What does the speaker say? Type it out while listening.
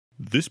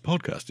This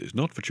podcast is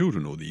not for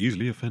children or the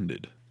easily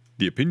offended.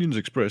 The opinions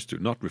expressed do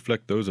not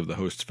reflect those of the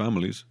hosts'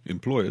 families,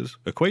 employers,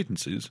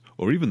 acquaintances,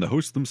 or even the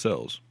hosts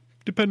themselves,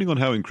 depending on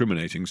how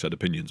incriminating said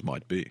opinions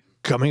might be.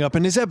 Coming up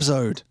in this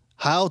episode,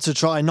 how to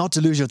try not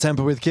to lose your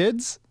temper with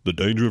kids, The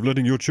danger of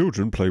letting your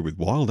children play with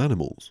wild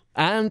animals.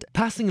 And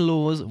passing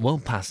laws while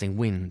passing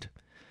wind.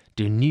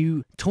 Do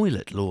new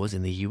toilet laws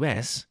in the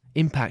US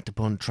impact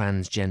upon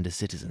transgender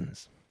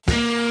citizens?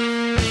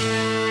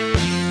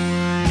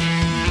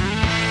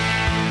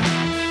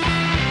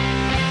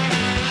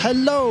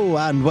 Hello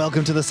and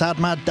welcome to the Sad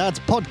Mad Dads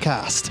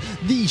podcast,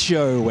 the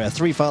show where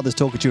three fathers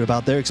talk to you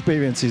about their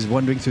experiences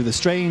wandering through the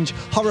strange,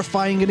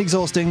 horrifying and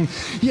exhausting,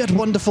 yet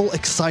wonderful,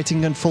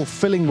 exciting and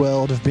fulfilling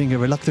world of being a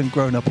reluctant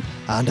grown-up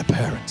and a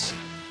parent.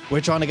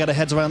 We're trying to get our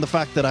heads around the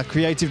fact that our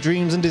creative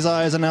dreams and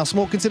desires are now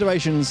small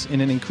considerations in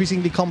an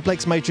increasingly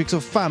complex matrix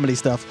of family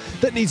stuff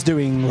that needs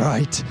doing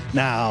right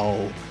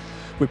now.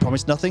 We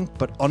promise nothing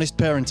but honest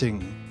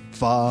parenting.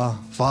 Far,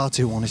 far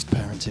too honest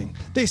parenting.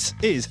 This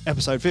is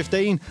episode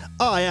 15.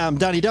 I am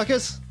Danny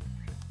Duckus.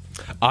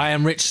 I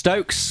am Rich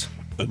Stokes.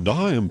 And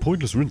I am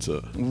Pointless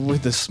Rinser.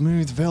 With the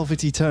smooth,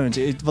 velvety tones.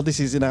 Well,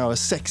 this is in our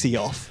sexy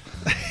off.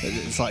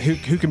 It's like,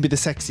 who can be the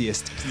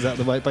sexiest? Is that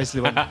the way,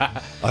 basically?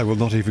 I will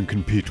not even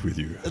compete with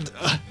you.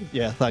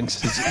 Yeah,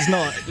 thanks. It's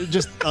not,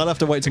 just, I'll have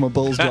to wait till my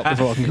balls drop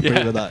before I can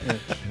compete with that. Yeah.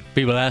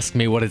 People ask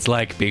me what it's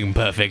like being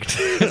perfect.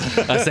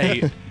 I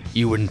say,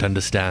 you wouldn't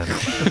understand.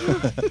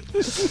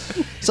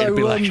 So, It'd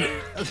be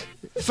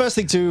first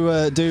thing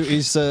to do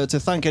is to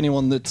thank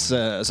anyone that's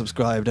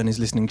subscribed and is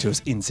listening to us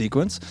in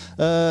sequence,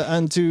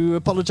 and to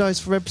apologise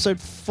for episode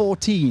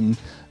 14.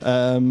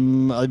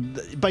 I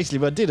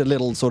did a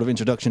little sort of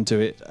introduction to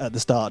it at the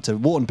start to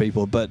warn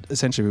people, but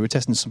essentially we were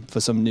testing for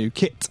some new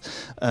kit,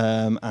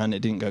 and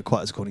it didn't go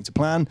quite as according to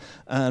plan.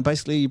 And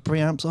basically,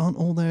 preamps aren't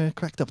all they're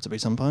cracked up to be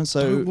sometimes.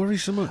 So Don't worry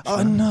so much.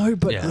 I know,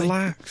 but Yeah.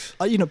 Relax.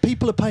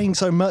 people are paying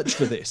so much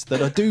for this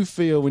that I do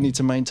feel we need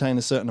to maintain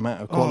a certain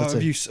amount of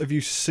quality. Have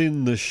you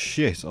seen the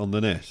shit on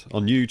the net,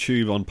 on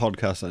YouTube, on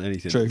podcasts, and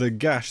anything? True. The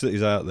gash that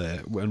is out there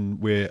when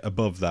we're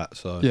above that.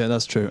 So Yeah,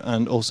 that's true.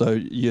 And also,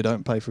 you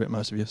don't pay for it,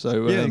 most of you.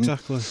 So yeah,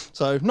 exactly.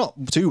 So not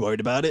too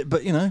worried about it,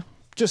 but,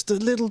 just a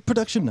little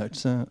production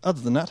note.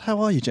 Other than that, how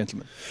are you,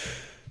 gentlemen?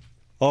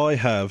 I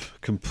have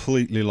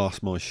completely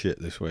lost my shit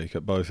this week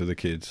at both of the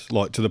kids,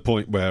 like to the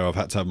point where I've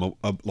had to have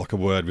a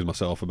word with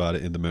myself about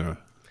it in the mirror.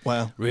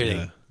 Wow. Really?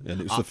 Yeah.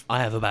 And it was I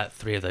have about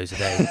 3 of those a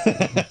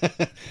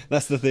day.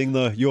 That's the thing,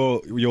 though.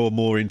 You're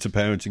more into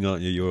parenting,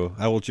 aren't you?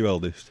 How old's your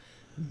eldest?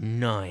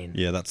 9.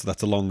 Yeah, that's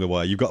a longer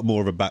way. You've got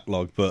more of a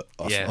backlog, but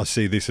Yeah. I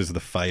see this as the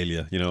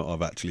failure.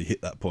 I've actually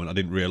hit that point. I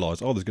didn't realise.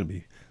 There's going to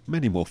be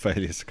many more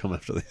failures to come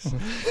after this.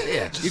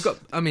 Yeah, you've got.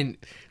 I mean,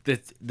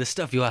 the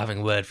stuff you're having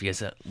a word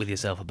with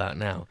yourself about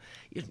now,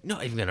 you're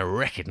not even going to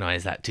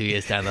recognise that 2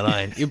 years down the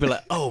line. You'll be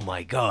like, "Oh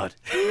my god,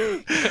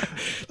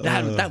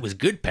 that was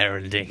good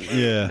parenting."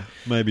 Yeah,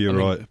 maybe you're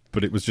right,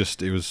 but it was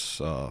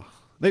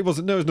there was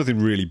nothing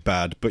really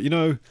bad, but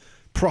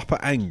proper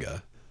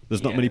anger.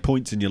 There's not Yeah. many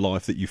points in your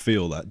life that you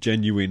feel that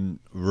genuine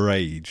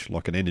rage,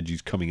 like an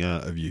energy's coming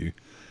out of you,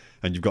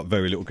 and you've got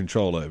very little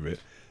control over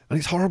it. And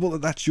it's horrible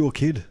that that's your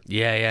kid.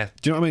 Yeah.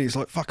 Do you know what I mean? It's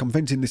like, fuck, I'm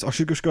venting this. I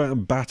should just go out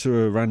and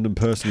batter a random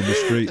person in the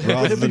street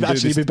rather than do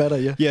actually this. be better,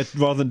 yeah. Yeah,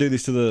 rather than do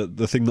this to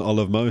the thing that I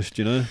love most,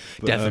 But,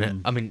 Definitely.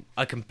 I mean,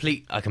 I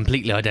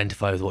completely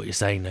identify with what you're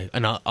saying, though,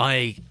 and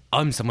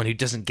I'm someone who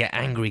doesn't get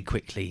angry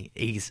quickly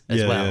as well.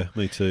 Yeah,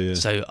 me too. Yeah.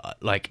 So,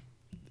 like,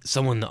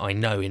 someone that I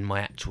know in my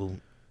actual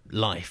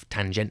life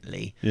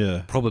tangentially,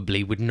 Yeah.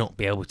 probably would not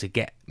be able to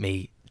get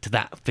me to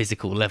that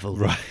physical level,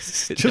 Right.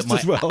 that Just my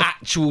as well.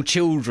 actual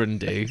children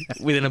do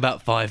within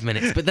about 5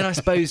 minutes. But then I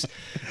suppose,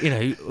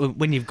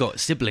 when you've got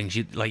siblings,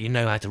 you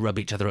know how to rub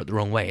each other up the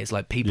wrong way. It's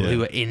like people Yeah.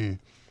 who are in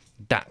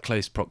that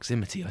close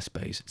proximity, I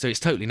suppose. So it's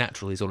totally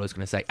natural, is all I was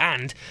going to say.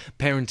 And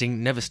parenting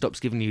never stops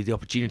giving you the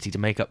opportunity to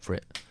make up for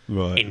it,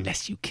 Right.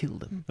 unless you kill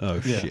them. Oh,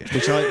 Yeah. shit.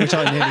 Which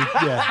I nearly,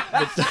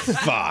 yeah.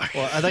 Fuck.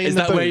 Well, are they Is in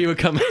the that boot? where you were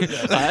coming?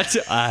 I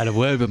had a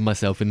word with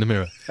myself in the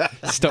mirror.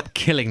 Stop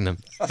killing them.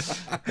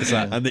 It's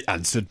like, And they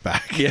answered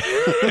back. yeah.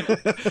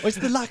 Well, it's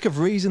the lack of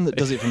reason that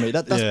does it for me.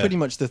 That's Yeah. pretty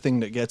much the thing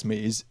that gets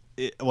me.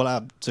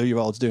 Our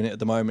 2-year-old's doing it at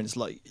the moment. It's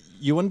like,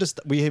 you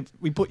understand.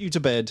 We put you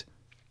to bed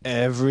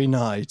every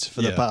night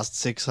for the Yeah. past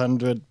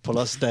 600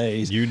 plus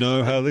days. You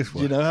know how this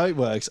works. You know how it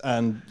works,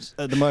 and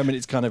at the moment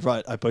it's kind of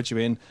right. I put you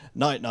in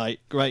night,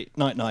 great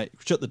night,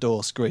 shut the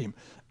door, scream,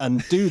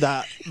 and do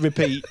that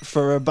repeat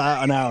for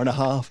about an hour and a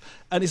half.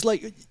 And it's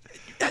like,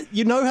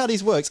 you know how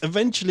this works.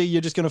 Eventually,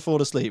 you're just going to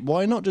fall asleep.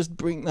 Why not just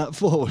bring that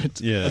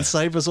forward Yeah. and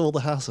save us all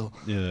the hassle?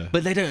 Yeah.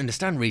 But they don't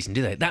understand reason,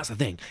 do they? That's the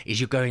thing.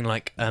 Is you're going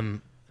like,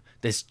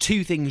 there's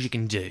 2 things you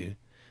can do.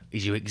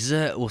 Is you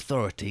exert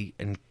authority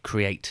and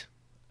create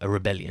a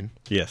rebellion,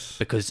 Yes.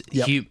 because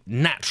Yep.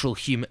 natural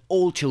human,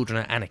 all children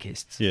are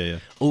anarchists. Yeah.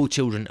 All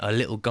children are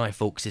little Guy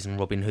Fawkes and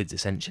Robin Hoods,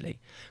 essentially,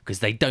 because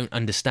they don't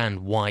understand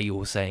why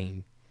you're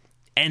saying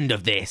end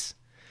of this.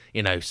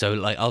 So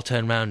like, I'll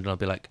turn around and I'll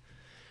be like,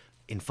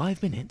 in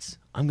 5 minutes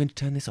I'm going to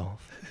turn this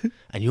off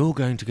and you're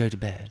going to go to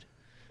bed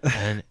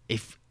And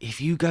if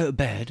you go to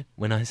bed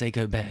when I say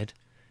go to bed,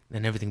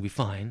 then everything will be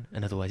fine,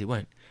 and otherwise it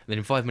won't. And then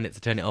in 5 minutes I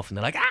turn it off, and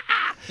they're like,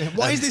 ah!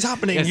 Why is this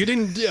happening? Yes. You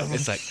didn't.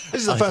 It's like,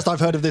 this is the first I've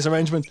heard of this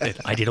arrangement.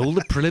 I did all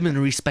the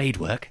preliminary spade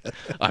work.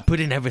 I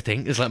put in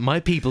everything. It's like my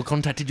people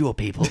contacted your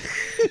people,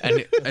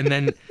 and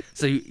then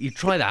so you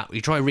try that. You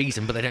try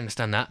reason, but they don't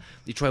understand that.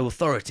 You try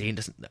authority, and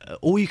doesn't.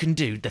 All you can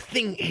do. The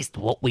thing is,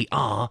 what we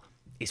are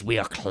is we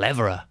are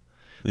cleverer.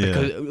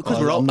 Because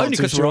we're I'm not only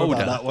too because sure we're about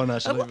older. that one,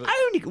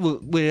 actually,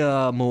 but- We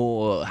are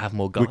more have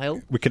more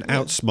guile. We can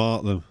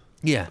outsmart them.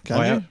 Yeah.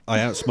 Can I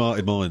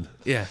outsmarted mine.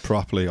 Yeah.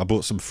 Properly. I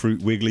bought some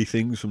fruit wiggly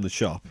things from the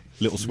shop.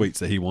 Little sweets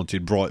that he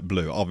wanted, bright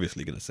blue.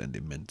 Obviously going to send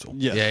him mental.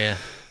 Yeah.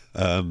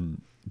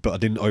 But I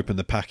didn't open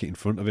the packet in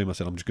front of him. I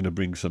said, I'm just going to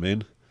bring some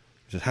in.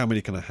 He said, how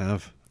many can I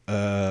have?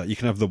 You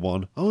can have the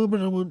one. Oh,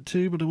 but I want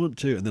two.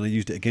 And then I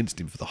used it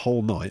against him for the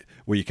whole night,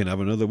 where you can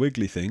have another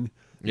wiggly thing.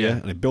 Yeah.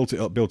 And I built it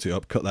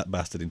up, cut that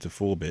bastard into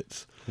 4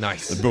 bits.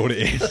 Nice. And brought it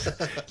in.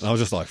 And I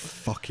was just like,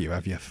 fuck you,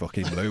 have your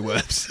fucking blue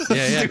worms.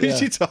 Yeah. Do as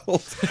you're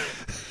told.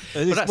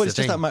 It's, that's well, the it's just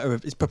thing. that matter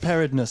of it's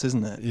preparedness,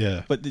 isn't it?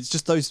 Yeah. But it's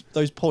just those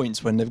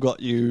points when they've got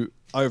you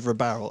over a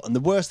barrel. And the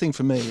worst thing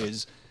for me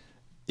is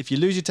if you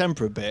lose your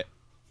temper a bit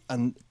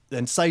and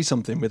then say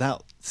something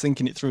without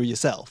thinking it through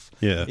yourself.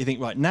 Yeah. You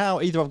think, right,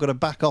 now either I've got to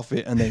back off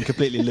it and then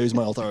completely lose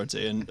my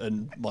authority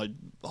and my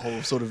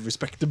whole sort of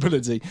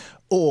respectability,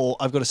 or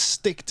I've got to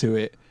stick to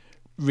it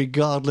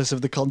regardless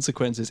of the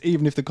consequences,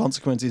 even if the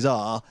consequences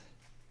are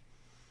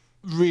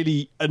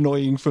really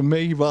annoying for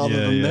me rather Yeah,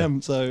 than yeah.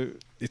 them. So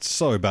It's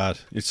so bad.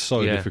 It's so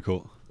Yeah.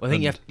 difficult. Well, I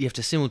think And- you have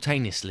to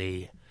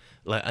simultaneously,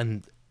 like,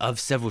 and I've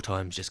several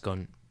times just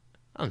gone,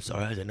 I'm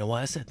sorry, I don't know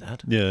why I said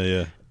that.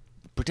 Yeah.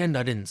 Pretend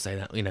I didn't say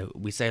that. You know,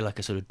 we say like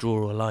a sort of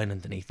draw a line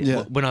underneath it.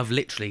 Yeah. When I've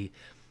literally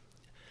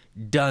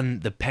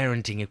done the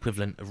parenting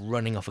equivalent of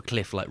running off a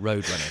cliff like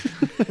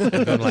Roadrunner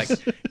and gone like,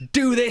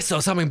 do this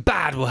or something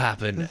bad will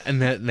happen,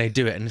 and then they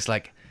do it, and it's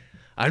like,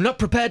 I'm not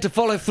prepared to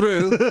follow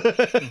through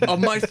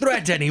on my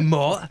threat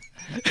anymore.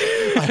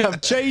 I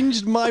have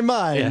changed my Yeah.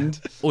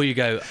 mind. Or you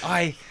go,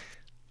 I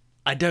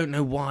don't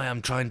know why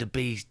I'm trying to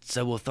be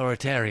so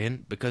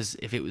authoritarian, because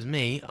if it was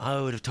me, I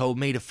would have told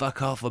me to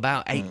fuck off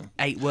about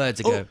eight words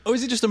ago. Or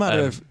is it just a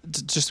matter of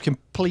just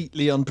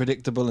completely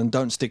unpredictable and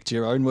don't stick to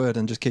your own word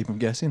and just keep them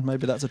guessing?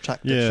 Maybe that's a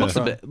tactic. Yeah. to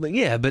Possibly, try. but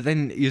yeah, but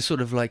then you're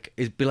sort of like,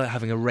 it'd be like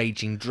having a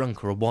raging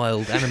drunk or a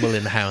wild animal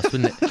in the house,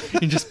 wouldn't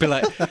it? You'd just be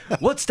like,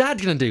 what's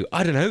Dad going to do?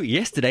 I don't know.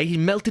 Yesterday he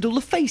melted all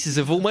the faces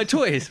of all my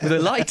toys with a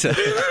lighter.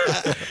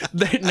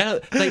 Now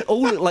they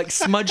all look like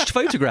smudged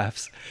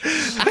photographs.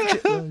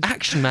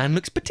 Action Man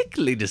looks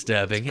particularly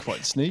disturbing.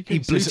 Quite sneaky. He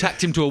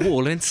blue-tacked him to a wall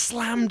and then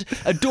slammed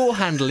a door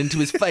handle into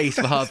his face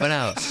for half an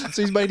hour.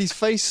 So he's made his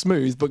face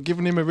smooth, but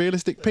given him a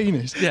realistic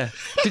penis. Yeah.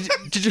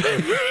 Did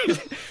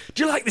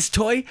you like this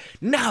toy?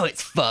 Now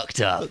it's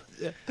fucked up.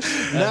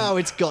 Now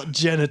it's got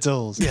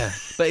genitals. Yeah.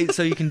 But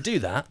so you can do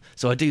that.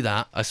 So I do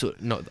that. I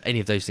sort not any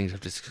of those things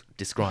I've just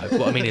described.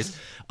 What I mean is,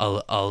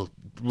 I'll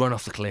run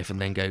off the cliff and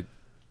then go,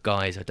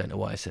 guys, I don't know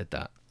why I said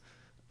that.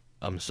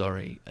 I'm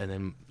sorry, and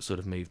then sort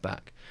of move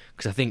back,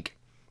 because I think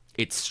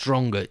it's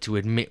stronger to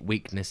admit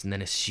weakness and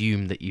then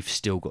assume that you've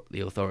still got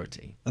the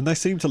authority. And they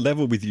seem to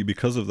level with you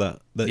because of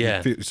that. That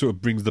Yeah. it sort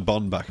of brings the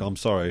bond back. I'm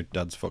sorry,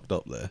 Dad's fucked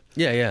up there.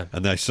 Yeah.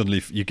 And they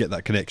suddenly, you get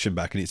that connection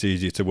back, and it's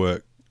easier to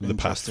work the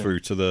path Interesting. through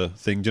to the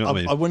thing. Do you know what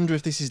I I mean? wonder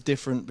if this is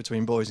different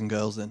between boys and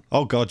girls then.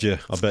 Oh, God, yeah.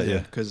 I bet, yeah.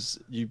 Because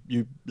you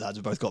lads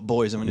have both got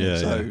boys, haven't you? Yeah,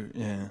 So,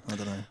 yeah, I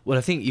don't know. Well,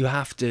 I think you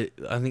have to.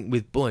 I think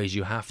with boys,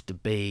 you have to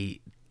be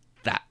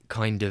that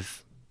kind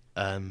of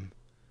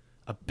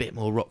a bit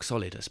more rock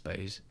solid, I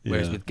suppose.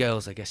 Whereas Yeah. with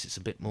girls, I guess it's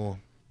a bit more.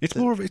 It's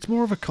more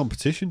of a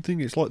competition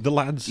thing. It's like the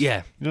lads.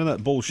 Yeah. You know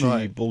that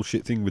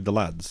bullshit thing with the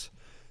lads?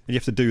 And you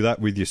have to do that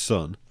with your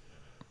son,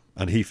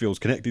 and he feels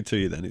connected to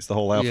you then. It's the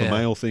whole alpha Yeah.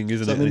 male thing,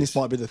 isn't So I it? mean, And this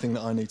might be the thing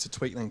that I need to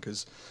tweak then,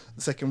 because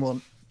the second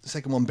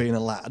one being a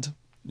lad,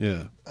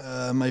 yeah.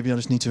 maybe I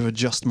just need to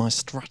adjust my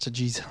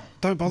strategies.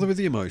 Don't bother with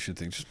the emotion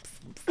thing. Just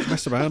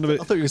mess around a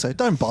bit. I thought you were going to say,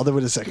 don't bother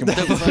with the second one.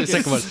 The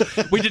second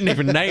one. We didn't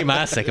even name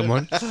our second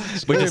one. We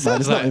true, man,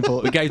 it's not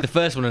important. We gave the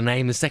first one a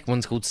name. The second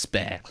one's called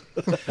Spare.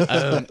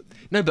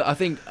 No, but I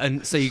think,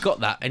 and so you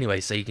got that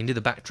anyway. So you can do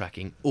the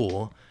backtracking,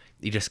 or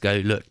you just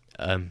go, look,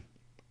 I'm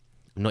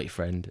not your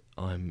friend.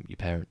 I'm your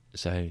parent.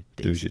 So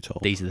Do as you're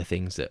told. these are the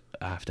things that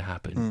have to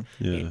happen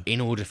Yeah. in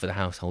order for the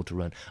household to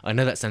run. I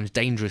know that sounds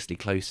dangerously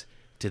close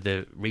to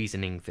the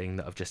reasoning thing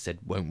that I've just said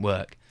won't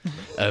work,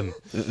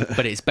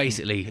 but it's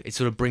basically, it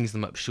sort of brings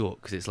them up short,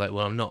 because it's like,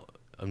 well, I'm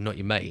not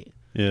your mate.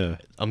 Yeah.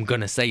 I'm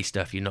gonna say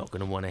stuff you're not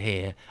gonna want to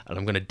hear, and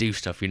I'm gonna do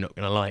stuff you're not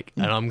gonna like,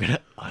 and I'm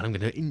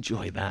gonna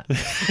enjoy that,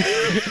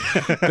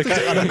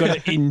 And I'm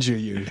going to injure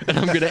you. and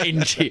I'm gonna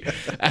injure you,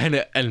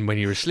 and when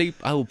you're asleep,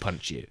 I will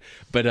punch you.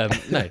 But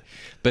no,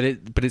 but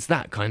it's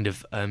that kind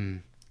of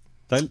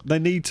They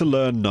need to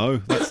learn no.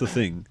 That's the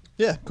thing.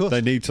 Yeah, of course. They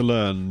need to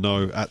learn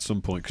no at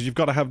some point, because you've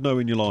got to have no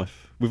in your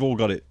life. We've all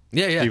got it.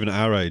 Yeah. Even at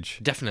our age.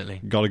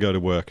 Definitely. Got to go to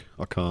work.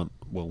 I can't.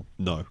 Well,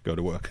 no, go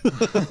to work.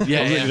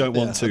 Yeah, I really don't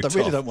want Yeah, to. I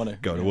really tough, don't want to.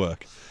 go to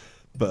work.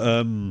 But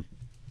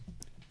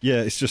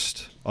yeah, it's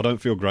just I don't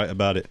feel great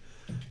about it.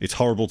 It's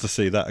horrible to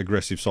see that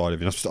aggressive side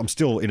of it. I'm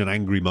still in an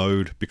angry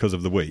mode because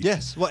of the Wii.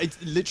 Yes, well,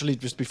 it's literally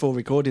just before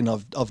recording.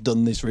 I've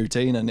done this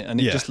routine, and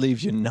it Yeah. just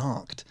leaves you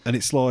narked. And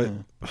it's like,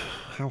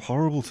 how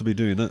horrible to be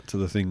doing that to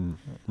the thing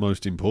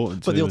most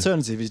important. But to the me.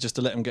 alternative is just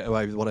to let them get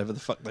away with whatever the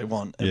fuck they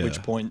want. At Yeah.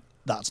 which point,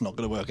 that's not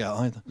going to work out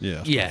either. Yeah, I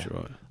suppose Yeah, you're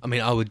right. I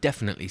mean, I would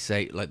definitely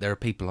say like there are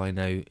people I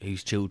know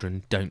whose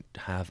children don't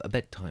have a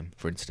bedtime,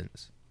 for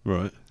instance.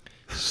 Right.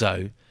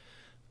 So,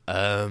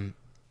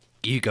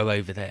 you go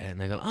over there and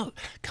they go, "Oh,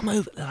 come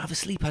over, I'll have a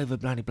sleepover,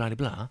 blah blah blah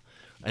blah,"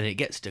 and it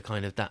gets to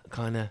kind of that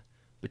kind of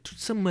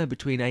somewhere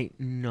between 8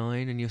 and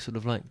 9, and you're sort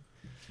of like,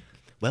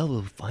 "Well,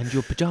 we'll find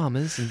your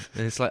pajamas," and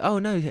it's like, "Oh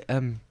no,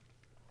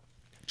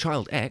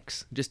 child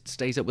X just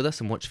stays up with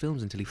us and watch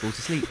films until he falls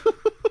asleep."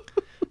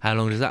 How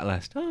long does that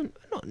last? Oh,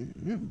 not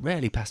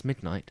rarely past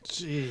midnight.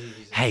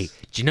 Jesus. Hey,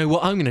 do you know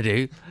what I'm going to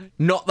do?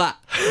 Not that.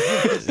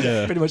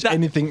 Yeah. Pretty much That-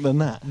 anything than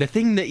that. The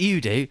thing that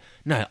you do,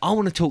 no, I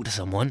want to talk to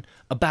someone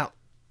about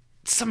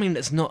something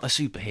that's not a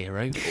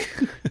superhero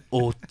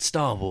or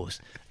Star Wars.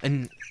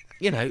 And,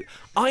 you know,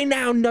 I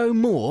now know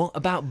more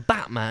about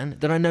Batman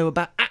than I know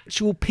about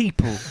actual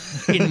people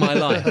in my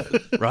life,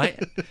 right?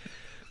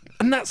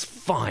 And that's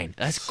fine.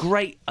 That's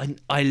great.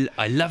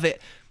 I love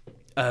it.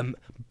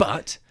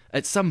 But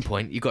at some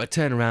point, you've got to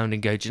turn around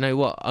and go, do you know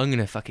what? I'm going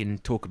to fucking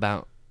talk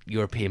about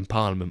European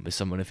Parliament with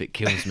someone if it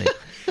kills me.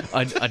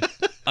 I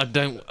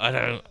don't,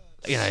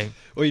 you know.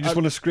 Or you just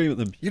want to scream at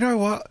them, you know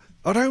what?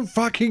 I don't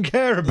fucking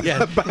care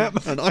about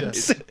Batman. I'm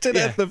sick to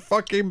death of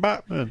fucking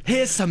Batman.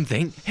 Here's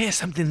something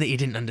that you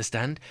didn't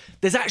understand.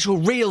 There's actual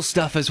real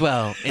stuff as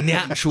well in the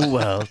actual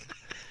world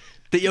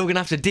that you're going to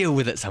have to deal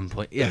with at some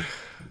point. Yeah.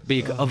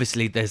 But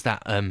obviously there's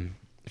that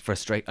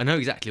frustration. I know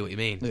exactly what you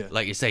mean. Yeah.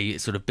 Like you say, it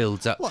sort of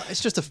builds up. Well,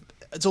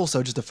 it's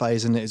also just a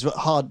phase, and it's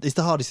hard. It's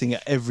the hardest thing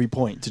at every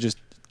point to just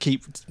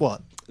keep.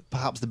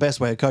 Perhaps the best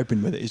way of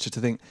coping with it is just to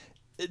think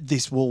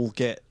this will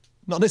get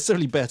not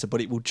necessarily better,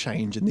 but it will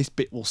change, and this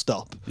bit will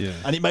stop. Yeah.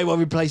 And it may well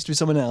be replaced with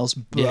someone else.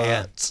 But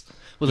Yeah.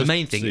 Well, the Just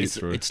main thing see it is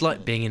through. it's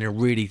like being in a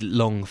really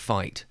long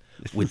fight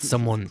with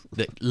someone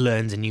that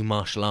learns a new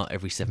martial art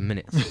every 7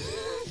 minutes.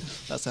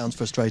 that sounds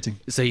frustrating.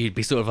 So you'd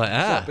be sort of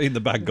like, Being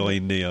the bad guy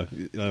in Neo,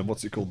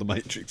 what's it called, The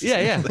Matrix?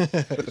 Yeah.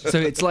 So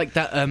it's like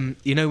that.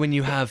 You know, when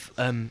you have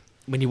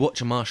when you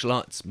watch a martial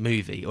arts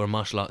movie or a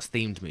martial arts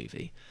themed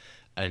movie,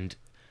 and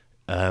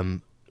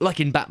like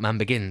in Batman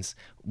Begins,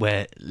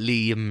 where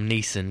Liam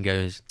Neeson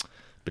goes,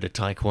 bit of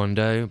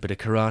taekwondo, bit of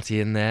karate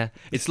in there.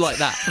 It's like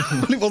that.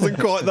 Well, it wasn't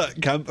quite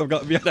that camp, I've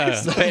got to be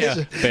honest. Bit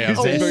of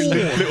Oh, this, Very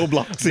little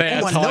blocks. bit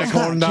of I love that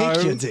taekwondo,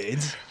 kick you did.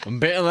 a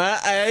bit of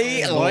that,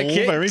 eh? I like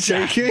it. Very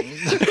cheeky.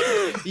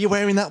 You're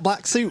wearing that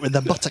black suit with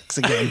the buttocks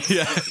again.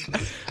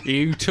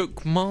 You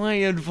took my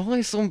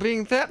advice on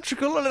being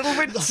theatrical a little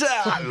bit,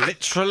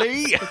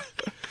 literally.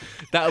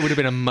 That would have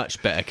been a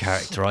much better Yeah, I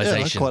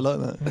characterisation. quite like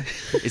that.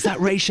 Is that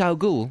Ra's al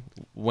Ghul?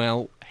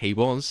 Well, he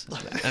was.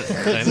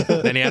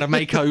 Then he had a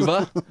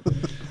makeover.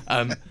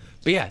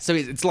 But yeah, so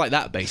it's like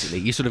that basically.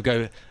 You sort of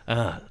go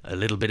a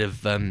little bit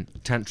of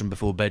tantrum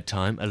before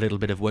bedtime, a little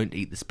bit of won't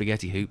eat the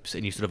spaghetti hoops,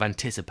 and you sort of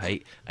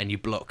anticipate and you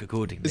block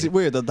accordingly. Is it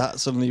weird that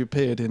suddenly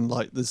appeared in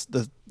like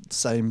the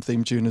same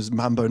theme tune as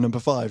Mambo No.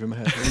 5 in my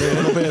head? A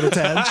little bit of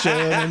tension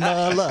in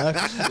my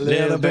life, a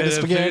little bit of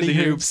spaghetti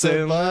hoops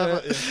in my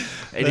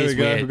life. It There is we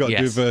go. weird, We've got to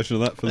do a yes. version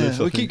of that for Yeah, this.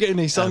 I we think. keep getting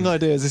these song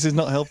ideas. This is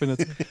not helping us.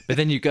 But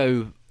then you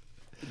go,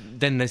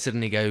 then they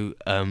suddenly go,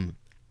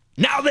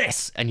 now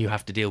this, and you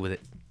have to deal with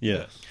it.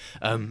 Yeah.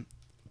 But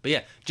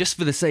yeah, just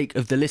for the sake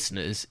of the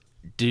listeners,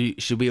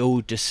 should we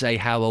all just say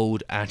how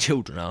old our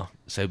children are?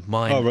 So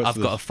mine, Oh, right, I've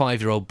so got a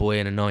 5-year-old boy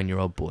and a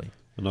 9-year-old boy.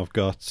 And I've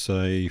got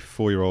a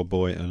 4-year-old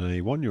boy and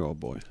a 1-year-old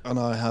boy. And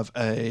I have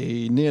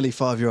a nearly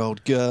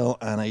 5-year-old girl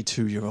and a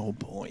 2-year-old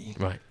boy.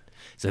 Right.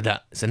 So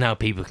now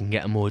people can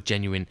get a more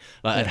genuine.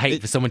 Like, I'd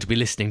hate for someone to be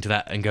listening to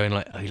that and going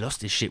like, "Oh, he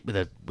lost his shit with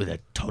a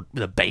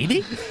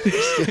baby."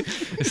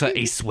 It's like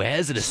he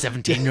swears at a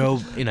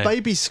 17-year-old. You know.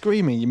 Baby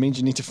screaming, it means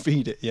you need to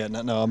feed it. Yeah,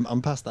 no,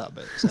 I'm past that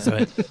bit.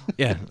 So.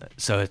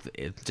 So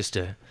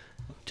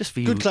just for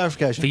you, Good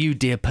clarification. for you,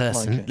 dear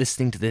person, Like it.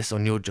 listening to this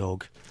on your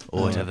jog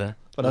or whatever.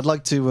 But I'd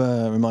like to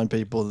remind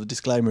people the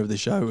disclaimer of the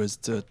show is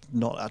to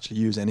not actually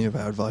use any of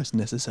our advice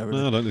necessarily.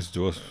 No, don't listen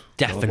to us.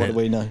 Definitely, What do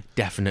we know?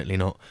 Definitely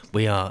not.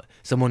 We are.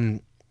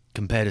 Someone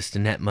compared us to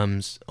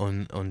Netmums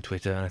on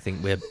Twitter, and I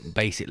think we're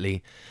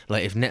basically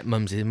like if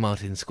Netmums is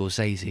Martin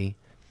Scorsese,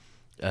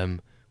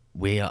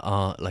 we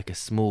are like a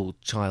small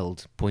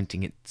child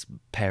pointing its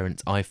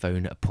parents'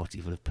 iPhone at a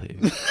potty full of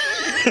poo.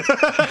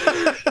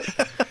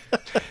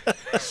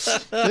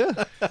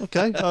 Yeah.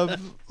 Okay. Well,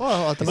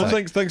 I don't know.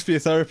 Well, thanks for your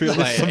therapy on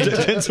this Right.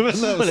 subject,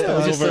 gentlemen. That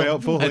was all very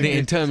helpful. I Thank think you.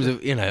 in terms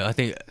of, I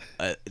think,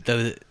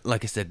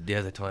 like I said the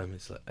other time,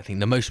 it's like, I think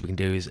the most we can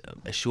do is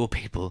assure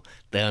people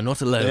they are not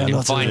They alone are in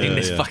not finding alone.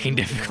 this Yeah. fucking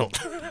difficult.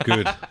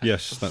 Good.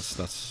 Yes,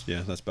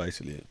 that's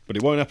basically it. But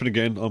it won't happen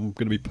again. I'm going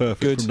to be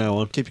perfect Good. from now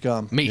on. Keep your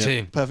calm. Me Yeah.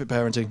 too. Perfect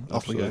parenting.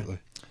 Off we Absolutely. go.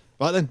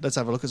 Right then, let's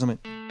have a look at something.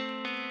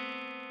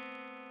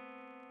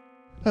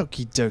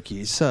 Okie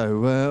dokie.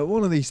 So,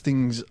 one of these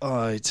things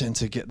I tend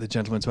to get the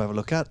gentleman to have a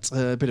look at,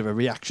 a bit of a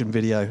reaction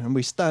video, and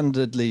we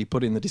standardly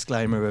put in the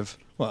disclaimer of,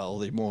 well,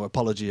 the more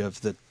apology of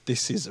that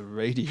this is a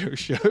radio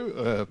show,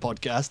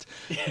 podcast,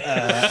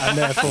 and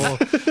therefore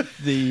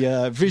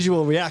the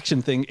visual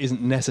reaction thing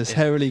isn't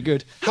necessarily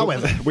good.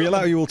 However, we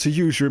allow you all to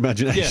use your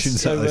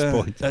imaginations at this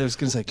point. I was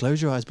going to say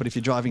close your eyes, but if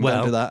you're driving,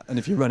 don't do that, and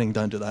if you're running,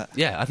 don't do that.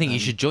 Yeah, I think you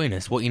should join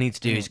us. What you need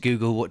to do is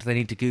Google. What do they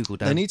need to Google,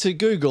 Dan? They need to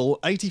Google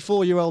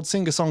 84-year-old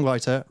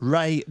singer-songwriter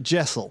Ray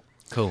Jessel.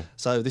 Cool.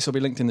 So this will be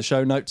linked in the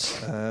show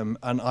notes, and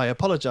I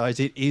apologise.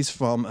 It is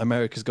from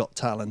America's Got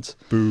Talent.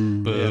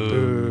 Boo. Boo. Yeah,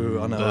 boo.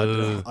 I know.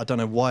 Boo. I don't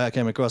know why I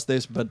came across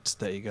this, but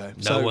there you go.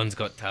 No one's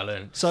got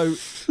talent. So,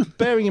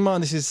 bearing in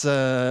mind this is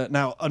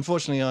now,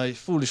 unfortunately, I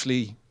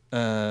foolishly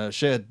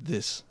shared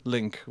this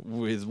link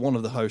with one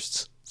of the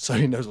hosts, so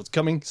he knows what's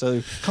coming.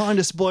 So, kind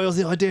of spoils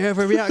the idea of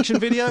a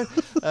reaction video,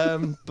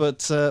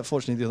 but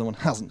fortunately, the other one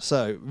hasn't.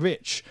 So,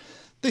 Rich,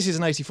 this is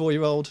an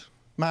 84-year-old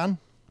man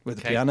with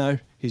a piano.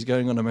 He's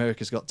going on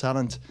America's Got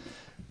Talent.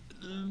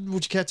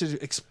 Would you care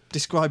to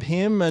describe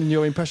him and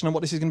your impression on what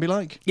this is going to be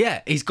like?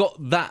 Yeah, he's got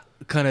that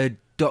kind of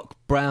Doc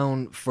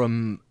Brown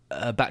from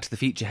Back to the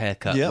Future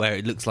haircut, where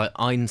it looks like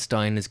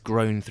Einstein has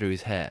grown through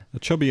his hair. A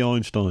chubby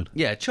Einstein.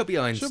 Yeah, chubby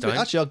Einstein.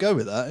 Actually, I'll go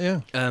with that,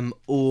 yeah.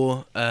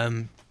 Or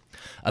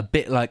a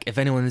bit like, if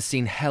anyone has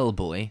seen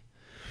Hellboy,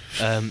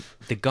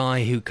 the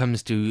guy who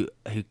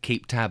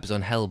keep tabs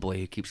on Hellboy,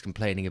 who keeps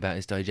complaining about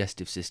his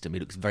digestive system, he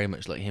looks very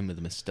much like him with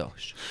a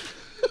moustache.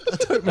 I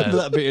don't remember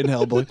that bit in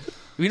Hellboy. Have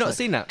you not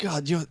seen that?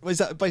 God, is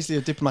that basically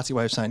a diplomatic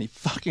way of saying he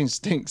fucking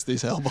stinks,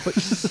 this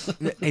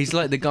Hellboy? He's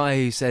like the guy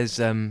who says,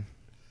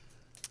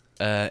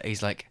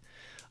 he's like,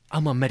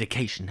 I'm on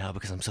medication now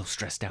because I'm so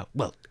stressed out.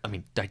 Well, I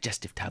mean,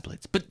 digestive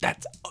tablets, but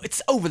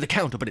it's over the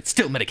counter, but it's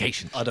still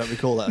medication. I don't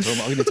recall that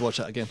film. I need to watch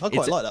that again. I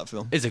quite like that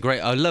film. It's a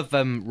great. I love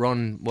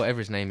Ron, whatever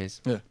his name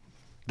is. Yeah.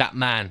 That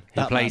man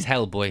who plays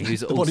Hellboy,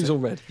 who's the one who's all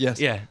red.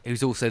 Yes. Yeah,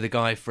 who's also the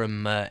guy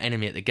from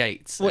Enemy at the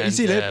Gates. Well, you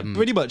see,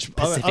 pretty much.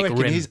 I reckon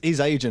Rim. his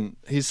agent,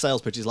 his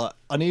sales pitch is like,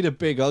 "I need a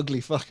big,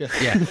 ugly fucker."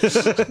 Yeah.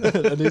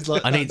 And he's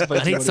like, I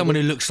need someone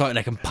who looks like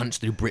they can punch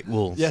through brick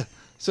walls. Yeah.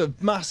 So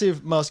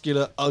massive,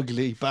 muscular,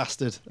 ugly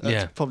bastard.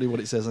 That's probably what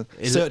it says on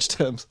search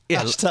terms.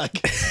 Yeah.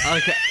 Hashtag.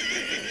 Okay.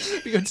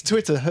 You go to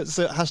Twitter,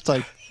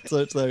 hashtag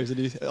search those,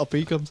 and up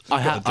he comes. I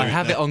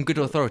have it on good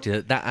authority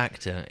that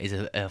actor is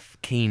a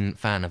keen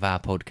fan of our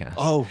podcast.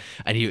 Oh.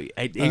 And he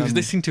was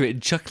listening to it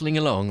and chuckling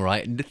along,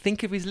 right? And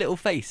think of his little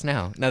face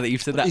now that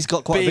you've said that. He's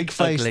got quite a big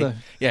face, ugly. though.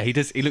 Yeah, he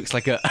does. He looks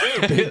like a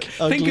big,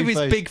 think of his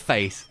face. big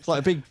face. It's like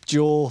a big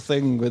jaw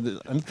thing with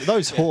it. And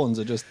those horns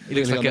are just He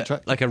looks really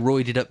like a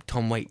roided up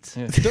Tom Waits.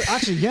 Yeah.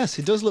 Actually, yes,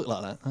 it does look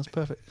like that. That's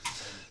perfect.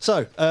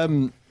 So,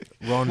 Ron,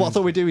 what I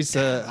thought we'd do is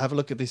have a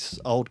look at this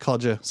old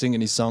codger singing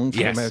his song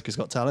from America's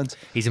Got Talent.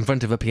 He's in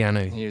front of a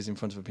piano. He is in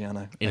front of a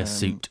piano. In a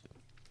suit.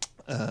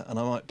 And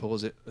I might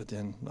pause it at the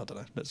end. I don't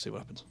know. Let's see what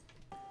happens.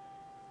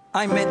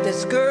 I met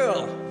this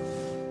girl,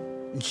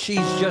 and she's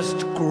just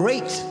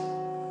great.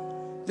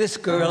 This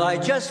girl I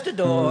just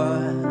adore.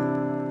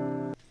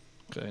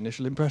 Okay,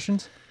 initial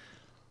impressions?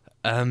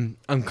 I'm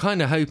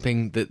kind of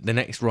hoping that the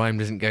next rhyme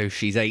doesn't go,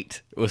 she's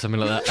 8, or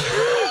something like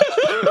that.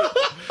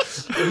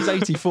 He's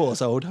 84,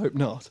 so I would hope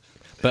not.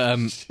 But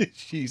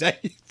She's 8.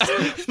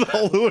 The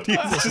whole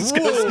audience just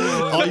goes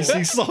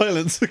icy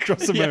silence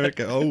across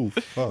America. Oh,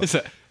 fuck.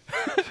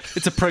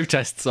 it's a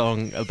protest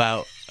song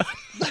about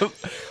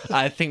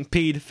I think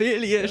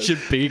paedophilia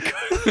should be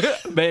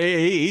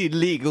made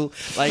legal,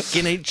 like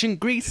in ancient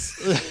Greece.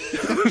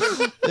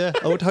 Yeah,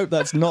 I would hope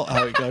that's not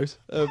how it goes.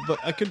 But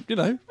I could,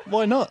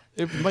 why not?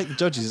 It would make the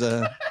judges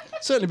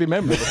certainly be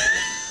memorable.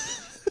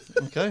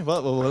 Okay,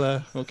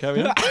 well, we'll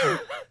carry on.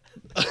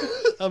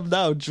 I'm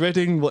now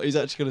dreading what he's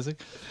actually going to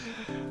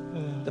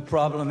sing. The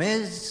problem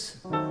is,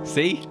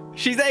 See?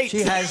 She's 8.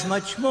 she has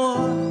much more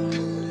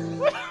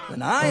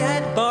than I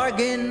had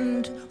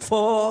bargained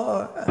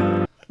for.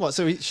 What,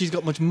 so she's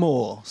got much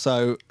more,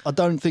 so I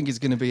don't think it's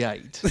going to be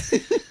 8.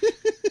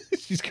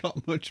 She's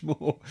got much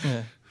more.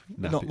 Yeah.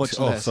 Not much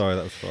Oh, less. sorry,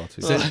 that was far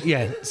too.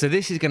 So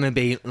this is going to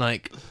be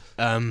like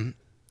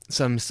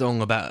some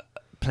song about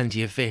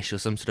plenty of fish or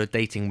some sort of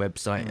dating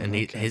website, and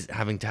he's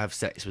having to have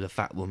sex with a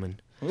fat woman.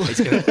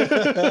 It's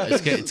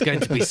going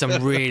to be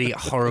some really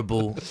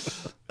horrible,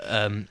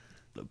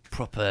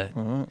 proper.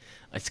 Right.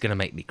 It's going to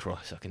make me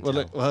cross. I can tell.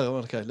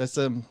 Okay.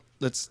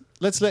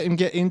 Let's let him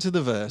get into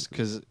the verse,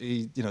 because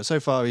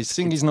so far his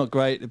singing's not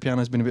great. The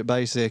piano's been a bit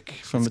basic.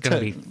 It's going to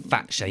be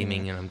fat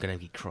shaming, and I'm going to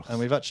be cross. And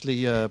we've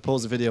actually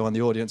paused the video on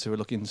the audience who are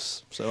looking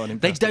so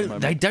unimpressed.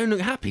 They don't look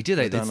happy, do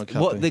they? They don't look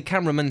What happy. the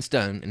cameraman's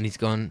done, and he's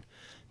gone.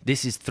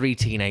 This is 3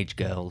 teenage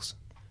girls.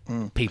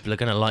 People are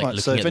going to like Right,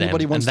 looking so if at them,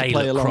 anybody wants and to they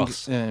play look along,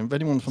 cross. if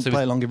anyone wants to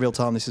play along in real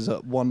time, this is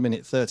at 1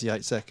 minute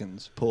 38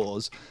 seconds.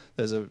 Pause.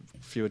 There's a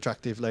few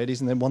attractive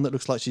ladies, and then one that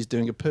looks like she's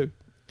doing a poo.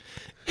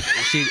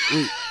 This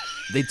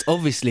is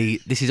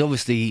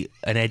obviously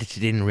an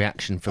edited-in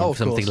reaction from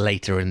something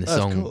later in the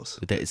song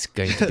that it's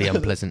going to be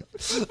unpleasant.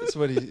 That's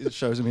when he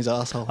shows him his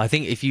arsehole. I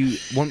think if you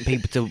want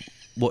people to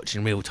watch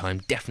in real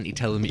time, definitely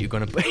tell them you're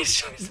going to.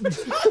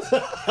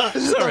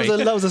 Sorry.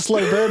 That was a slow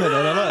burner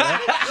then. I like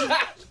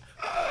that.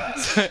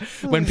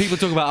 When people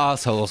talk about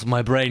arseholes,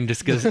 my brain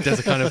just does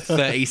a kind of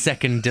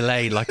 30-second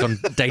delay, like on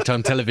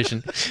daytime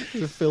television,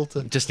 The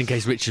filter. just in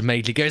case Richard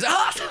Madeley goes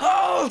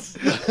arseholes.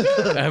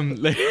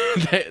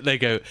 They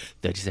go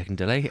 30-second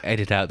delay,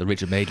 edit out the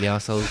Richard Madeley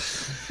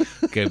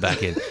arseholes, go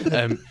back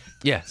in.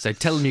 Yeah, so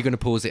tell them you're going to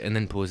pause it and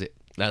then pause it.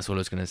 That's all I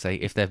was going to say.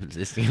 If they're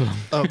listening along.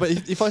 Oh, but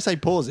if I say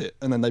pause it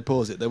and then they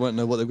pause it, they won't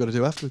know what they've got to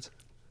do afterwards.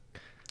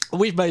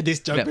 We've made this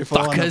joke Yeah, before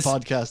fuckers. on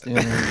the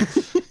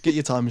podcast. Yeah. Get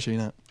your time machine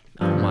out.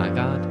 Oh my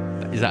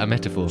God, is that a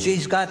metaphor?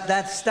 She's got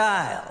that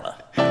style.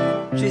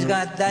 She's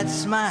got that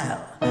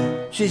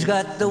smile. She's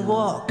got the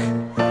walk.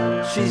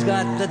 She's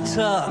got the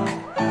talk.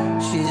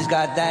 She's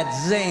got that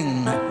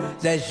zing.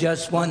 There's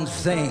just one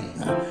thing.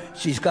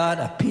 She's got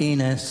a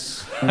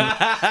penis.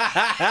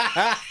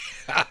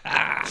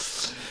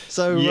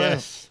 So,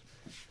 Yes.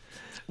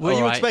 were you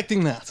All right.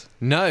 expecting that?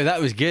 No,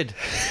 that was good.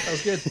 That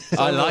was good.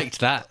 I liked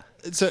that.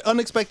 So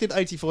unexpected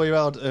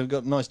 84-year-old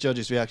got nice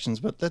judges' reactions,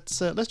 but let's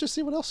just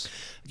see what else.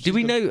 Do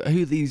we know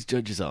who these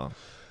judges are?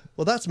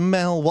 Well, that's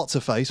Mel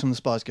What's-Her-Face from the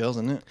Spice Girls,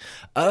 isn't it?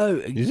 Oh,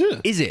 Is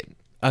it? Is it?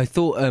 I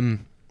thought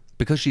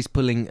because she's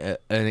pulling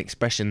an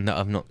expression that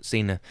I've not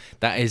seen her.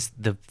 That is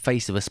the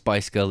face of a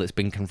Spice Girl that's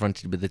been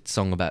confronted with a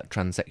song about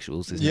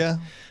transsexuals, isn't Yeah.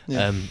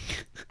 it?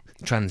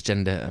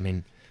 Transgender. I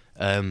mean,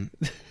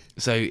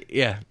 so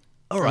yeah.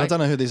 All right. I don't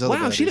know who these other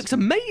Wow, she ladies- looks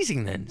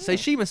amazing then. So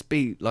she must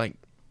be like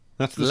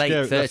That's the late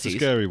scary, that's the 30s.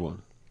 scary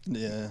one.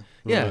 Yeah,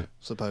 Yeah. Right.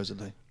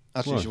 supposedly.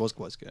 Actually, Why? she was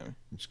quite scary.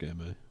 You scare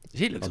me.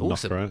 She looks I'd knock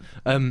her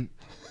awesome. out.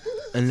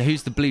 And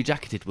who's the blue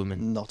jacketed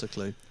woman? Not a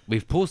clue.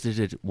 We've paused it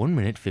at 1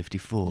 minute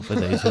 54 for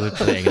those who are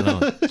playing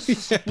along.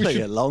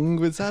 Play along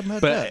with Sad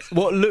Mad But Dad.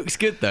 what looks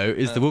good though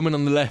is the woman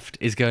on the left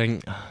is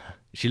going.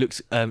 She looks.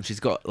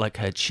 She's got like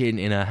her chin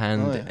in her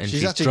hand, Oh, yeah. and She's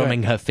she's actually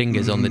drumming going, her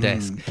fingers on the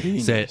desk.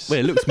 penis. So well,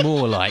 it looks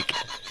more like.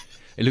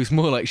 It looks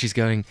more like she's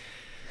going.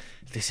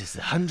 This is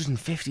the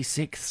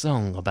 156th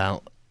song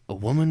about a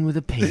woman with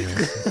a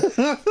penis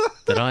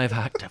that I've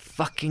had to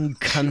fucking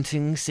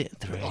cunting sit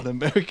through. God,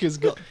 America's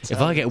got. If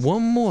I get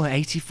one more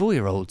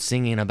 84-year-old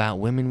singing about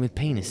women with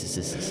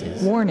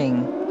penises,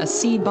 Warning, a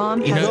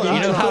C-bomb you has know, been you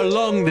know how dropped.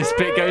 long this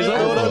bit goes on.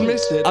 Oh, I for?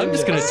 missed it, I'm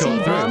just didn't going A to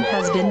talk C-bomb through.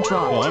 has been Oh, I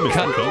dropped. missed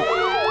that.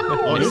 I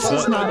This missed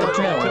is that. not a I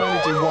can drill.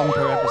 only do one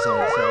per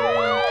episode,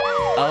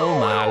 Oh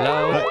my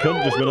lord! That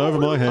cunt just went over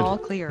my head. All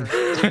clear. so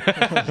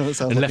that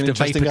sounds And like left an a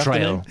vapor interesting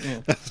trail.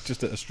 afternoon. Yeah. It's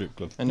just at a strip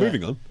club. Anyway,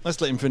 Moving on. Let's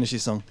let him finish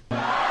his song.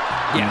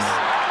 Yes.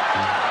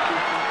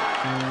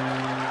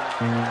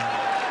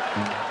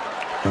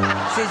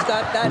 She's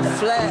got that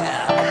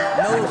flair,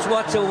 knows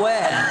what to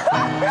wear.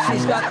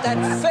 She's got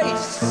that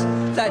face,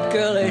 that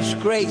girlish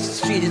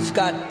grace. She's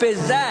got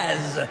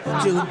pizzazz.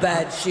 Too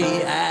bad she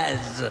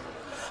has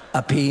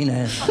a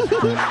penis.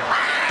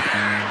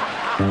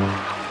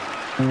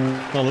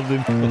 I love him.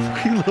 I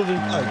fucking love him.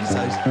 Oh, he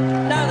says.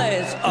 Now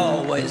there's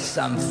always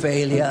some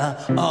failure,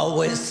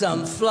 always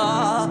some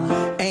flaw.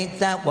 Ain't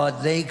that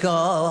what they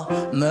call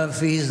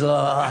Murphy's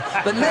Law?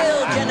 But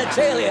male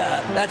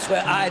genitalia, that's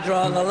where I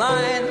draw the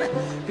line.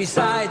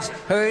 Besides,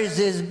 hers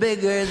is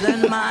bigger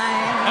than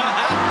mine.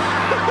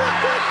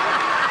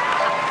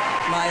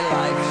 My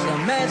life's a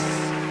mess,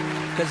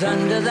 'cause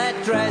under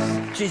that dress,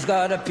 she's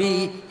got a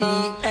P-E-N-I-S.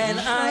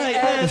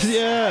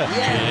 Yeah.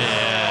 Yes.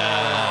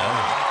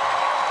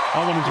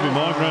 I want him to be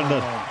my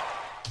granddad.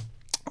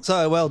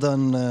 So well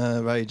done,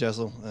 Ray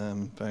Jessel.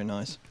 Very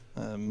nice.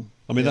 I mean,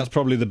 that's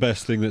probably the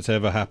best thing that's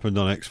ever happened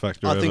on X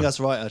Factor. I ever. think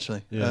that's right,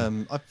 actually. Yeah.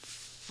 I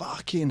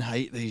fucking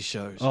hate these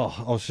shows. Oh,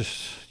 I was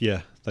just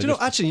Do you know?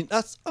 Actually,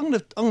 I'm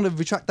gonna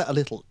retract that a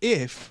little.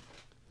 If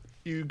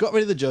you got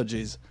rid of the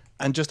judges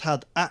and just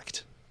had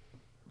act,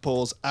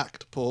 pause, I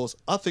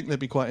think they'd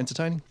be quite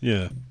entertaining.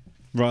 Yeah.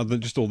 Rather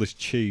than just all this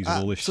cheese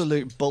and all this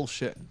Absolute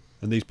bullshit.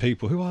 and these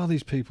people. Who are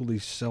these people?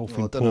 These Well, I don't know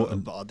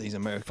self-important. about these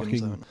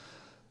Americans. fucking-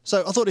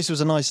 So I thought this was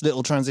a nice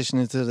little transition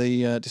into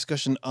the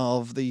discussion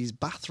of these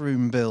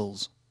bathroom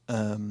bills,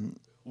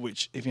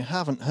 which, if you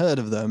haven't heard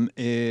of them,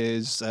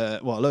 is a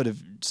load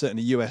of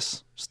certainly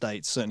US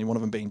states, certainly one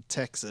of them being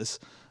Texas,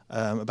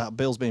 about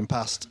bills being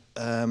passed,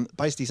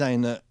 basically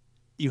saying that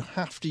you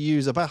have to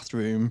use a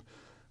bathroom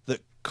that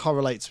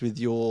correlates with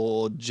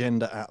your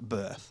gender at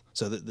birth,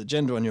 so that the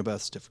gender on your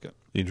birth certificate.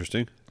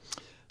 Interesting.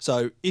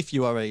 So if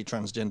you are a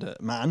transgender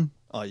man,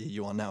 i.e.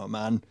 you are now a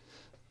man,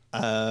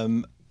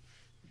 and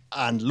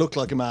look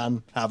like a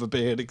man, have a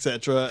beard,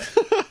 etc.,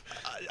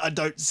 I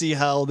don't see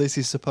how this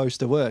is supposed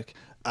to work.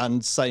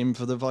 And same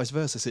for the vice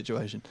versa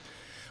situation.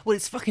 Well,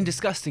 it's fucking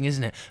disgusting,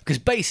 isn't it? Because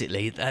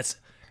basically,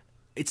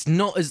 it's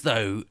not as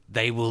though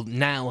they will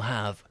now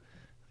have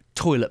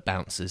toilet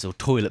bouncers or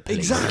toilet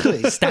police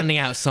Exactly. standing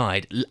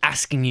outside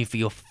asking you for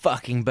your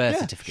fucking birth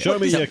Yeah. certificate. Show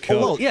me your card.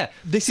 Well, yeah.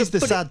 This is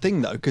the But sad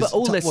thing, though. But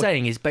all they're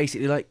saying is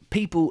basically like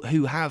people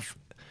who have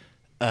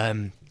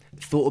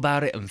thought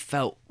about it and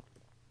felt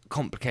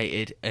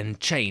complicated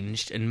and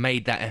changed and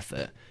made that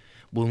effort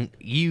will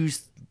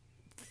use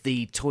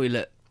the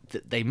toilet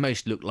that they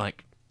most look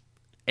like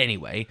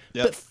anyway,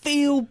 Yep. but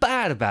feel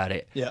bad about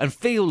it Yeah. and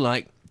feel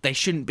like they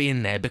shouldn't be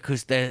in there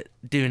because they're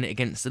doing it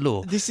against the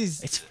law.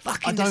 It's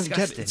fucking I don't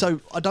disgusting. get it.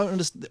 So I don't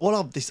understand. Well, I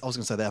was going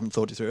to say they haven't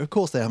thought it through. Of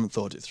course, they haven't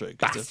thought it through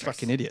because they're Bastards.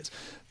 fucking idiots.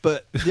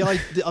 But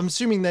I'm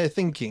assuming they're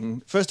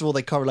thinking. First of all,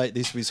 they correlate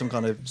this with some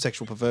kind of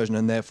sexual perversion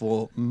and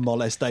therefore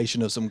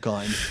molestation of some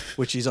kind,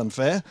 which is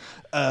unfair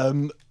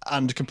and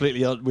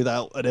completely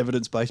without an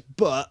evidence base.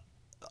 But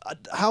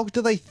how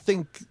do they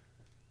think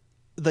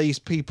these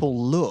people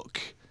look?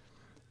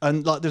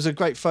 And like, there's a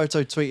great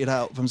photo tweeted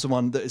out from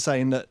someone that is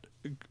saying that,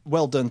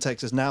 well done,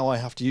 Texas. Now I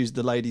have to use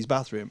the ladies'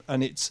 bathroom,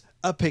 and it's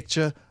a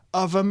picture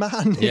of a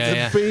man with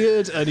Yeah, a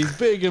beard, and he's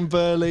big and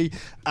burly,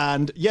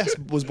 and yes,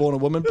 was born a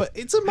woman, but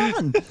it's a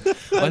man.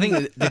 Well, I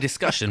think the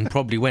discussion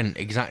probably went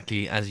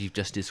exactly as you've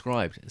just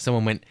described.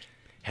 Someone went,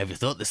 "Have you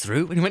thought this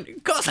through?" And he went,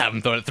 "Of course I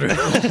haven't thought it through.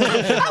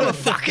 I'm a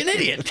fucking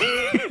idiot.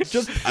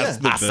 Just I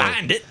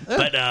signed it,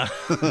 but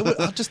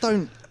I just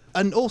don't.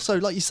 And also,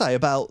 like you say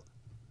about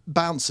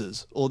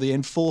bouncers or the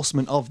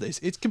enforcement of this,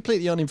 it's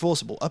completely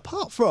unenforceable.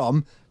 Apart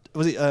from,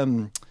 was it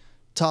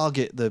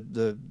Target,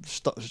 the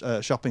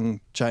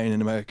shopping chain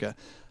in America,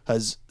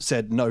 has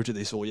said no to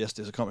this, or yes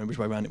to this, I can't remember which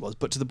way around it was,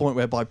 but to the point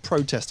whereby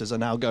protesters are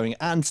now going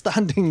and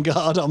standing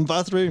guard on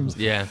bathrooms.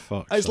 yeah,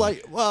 It's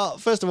like, well,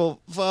 first of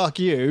all, fuck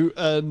you,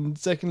 and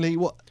secondly,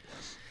 what?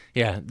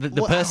 yeah." The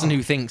Wow. person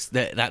who thinks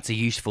that that's a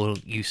useful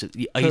use of,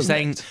 are you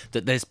saying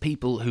that there's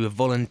people who have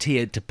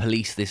volunteered to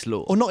police this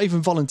law? Or not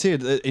even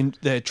volunteered,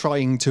 they're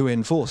trying to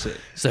enforce it.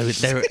 So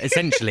they're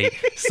essentially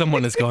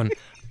someone has gone,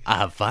 "I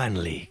have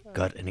finally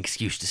got an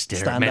excuse to stare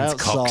Stand at men's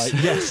outside.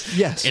 cocks."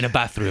 Yes. In a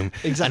bathroom.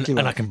 Exactly And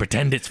right. I can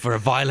pretend it's for a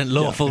violent,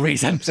 lawful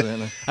reason.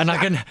 absolutely. And I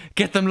can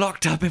get them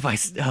locked up if I...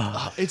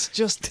 Oh. It's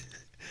just...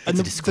 It's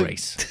a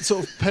disgrace. The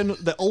sort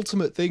of the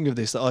ultimate thing of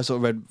this that I sort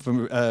of read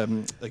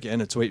from,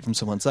 again, a tweet from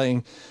someone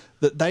saying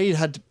that they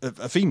had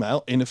a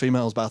female in a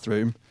female's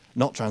bathroom,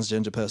 not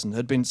transgender person,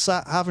 had been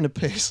sat having a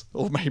piss,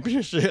 or maybe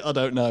a shit, I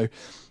don't know,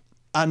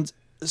 and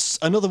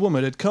another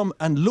woman had come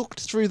and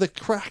looked through the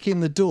crack in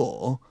the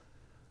door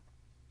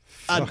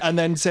and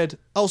then said,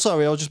 "Oh,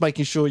 sorry, I was just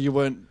making sure you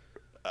weren't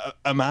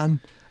a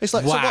man." It's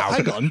like, Wow.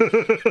 so, hang on.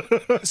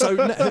 so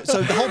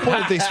the whole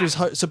point of this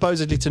was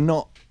supposedly to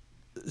not,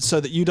 so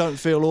that you don't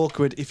feel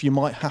awkward if you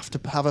might have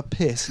to have a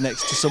piss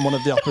next to someone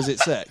of the opposite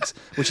sex,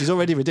 which is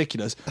already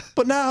ridiculous.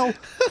 But now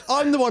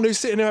I'm the one who's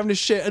sitting there having a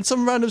shit, and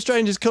some random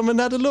strangers come and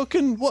had a look.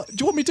 And what do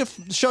you want me to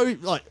show you?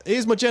 Like,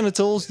 here's my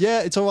genitals.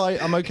 Yeah, it's all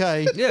right. I'm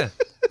okay. Yeah.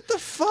 What the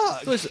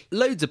fuck? There's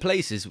loads of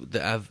places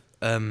that have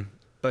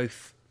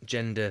both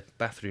gender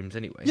bathrooms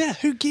anyway. Yeah,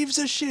 who gives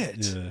a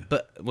shit?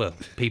 But, well,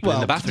 people in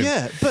the bathroom.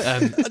 Yeah, but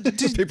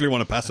People who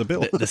want to pass a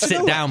bill. The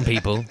sit-down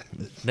people,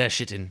 they're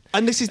shitting.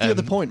 and this is the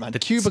other point, man. the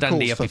Cubicles,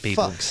 standy-uppy for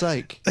people. fuck's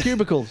sake.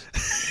 Cubicles.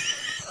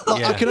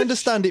 Like, I Yeah. can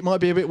understand it might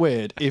be a bit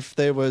weird if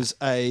there was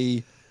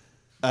a...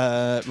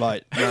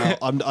 right, now,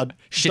 I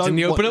Shit don't in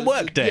the open want-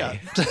 at work day.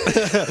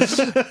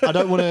 Yeah. I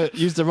don't want to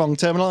use the wrong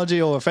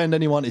terminology or offend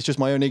anyone. It's just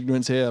my own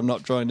ignorance here. I'm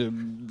not trying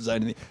to say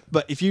anything.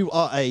 But if you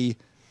are a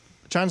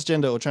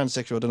transgender or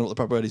transsexual, I don't know what the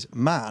proper word is,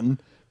 man,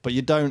 but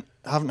you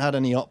haven't had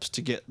any ops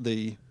to get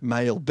the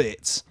male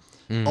bits,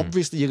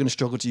 obviously you're going to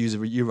struggle to use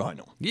a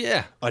urinal.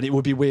 Yeah. And it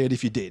would be weird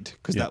if you did,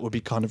 because that would be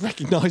kind of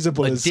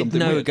recognisable I as did something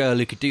know a weird. girl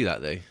who could do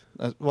that,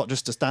 though. What,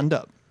 just to stand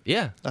up?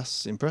 Yeah.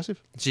 That's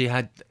impressive. She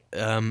had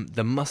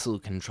the muscle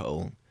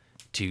control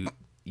to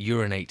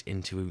urinate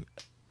into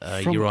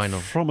a urinal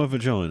From a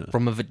vagina.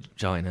 from a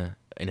vagina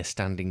in a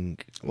standing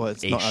Well,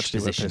 it's not actually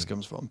position. where piss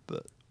comes from,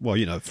 but Well,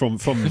 you know, from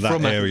that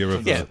From a- area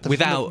of yeah. the...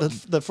 Without-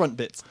 the front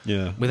bits.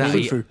 Yeah. Without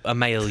Frou-frou. a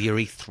male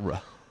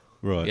urethra.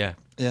 Right. Yeah.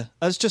 Yeah,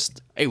 it's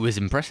just... It was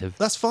impressive.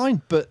 That's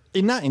fine, but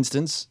in that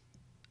instance,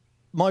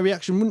 my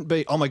reaction wouldn't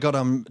be, "Oh my god,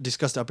 I'm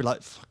disgusted." I'd be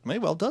like, "Fuck me,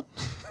 well done."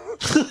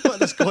 Well,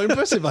 that's quite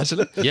impressive,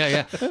 actually.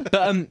 Yeah.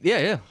 But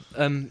yeah.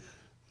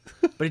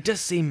 But it does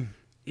seem,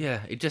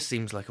 it just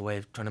seems like a way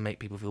of trying to make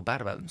people feel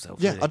bad about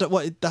themselves. Yeah, really. I don't.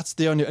 Well, that's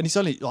the only, and it's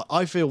only like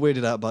I feel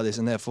weirded out by this,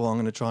 and therefore I'm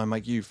going to try and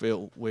make you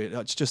feel weird.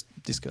 It's just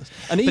disgusting,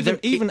 and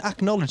even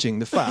acknowledging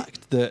the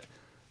fact that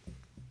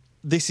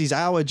this is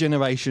our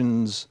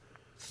generation's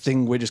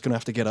thing, we're just going to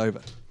have to get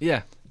over.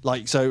 Yeah.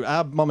 Like, so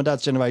our mum and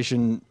dad's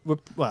generation were,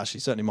 well,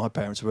 actually, certainly my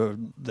parents were,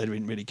 they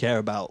didn't really care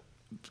about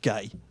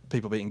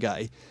people being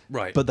gay.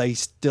 Right. But they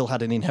still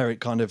had an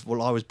inherent kind of,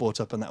 well, I was brought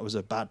up and that was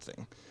a bad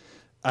thing.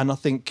 And I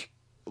think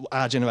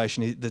our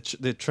generation, the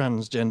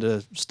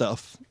transgender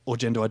stuff or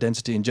gender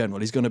identity in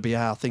general is going to be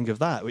our thing of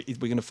that. We're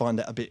going to find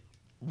that a bit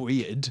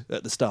weird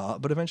at the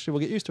start, but eventually we'll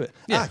get used to it.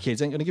 Yeah. Our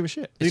kids ain't going to give a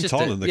shit. It's In just a-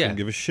 Thailand, they yeah. couldn't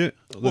give a shit.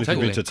 Well, If you've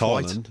been to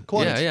totally. Thailand,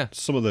 Quite. Yeah.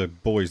 some of the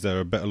boys there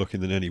are better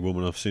looking than any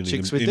woman I've seen.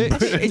 Chicks in, with in dicks.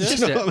 Britain. It's Do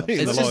just you know what I mean?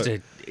 it's They're just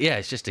like-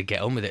 it's just a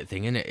get on with it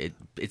thing, isn't it?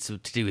 It's to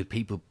do with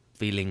people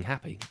feeling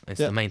happy. It's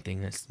Yeah. the main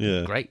thing. That's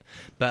Yeah. great.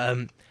 But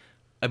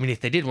I mean, if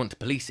they did want to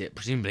police it,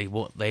 presumably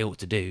what they ought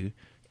to do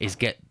is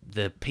get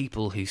the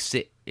people who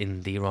sit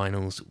in the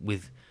urinals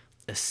with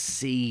a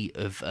sea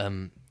of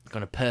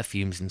kind of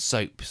perfumes and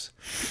soaps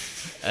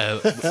with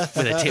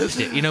a tip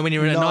stick. You know, when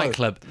you're in a No.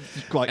 nightclub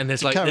Quite- and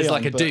there's carry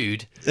like on, a but-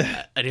 dude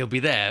and he'll be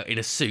there in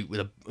a suit with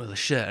a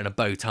shirt and a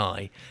bow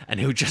tie, and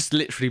he'll just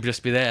literally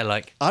just be there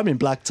like. I'm in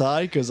black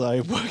tie because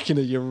I work in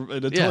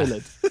a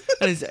toilet.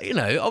 And it's, you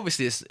know,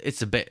 obviously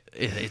it's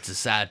a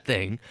sad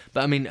thing,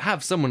 but I mean,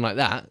 have someone like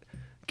that.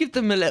 Give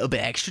them a little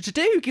bit extra to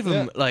do. Give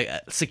them like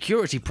a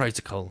security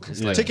protocol.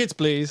 It's like, Tickets,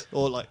 please,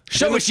 or like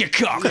show us your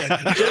cock.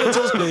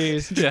 genitals,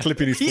 please.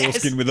 Clipping his Yes.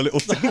 foreskin with a little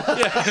thing.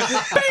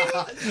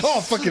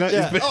 Oh, fucking hell.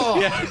 Yeah.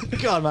 Oh,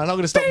 God, man, I'm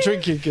going to stop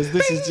drinking because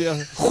this is.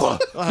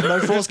 I have no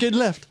foreskin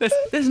left.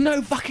 There's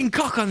no fucking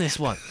cock on this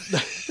one.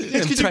 It's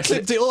because you press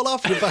clipped it all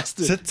off, you It's a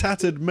bastard.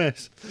 tattered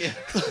mess.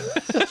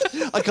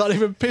 I can't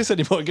even piss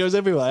anymore. It goes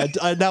everywhere.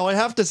 Now I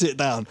have to sit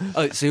down.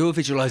 Oh, so you're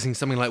visualising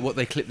something like what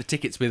they clip the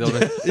tickets with on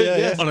a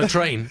Yeah. on a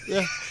train.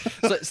 Yeah.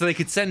 So they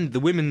could send the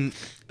women,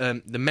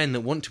 the men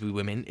that want to be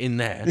women, in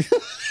there,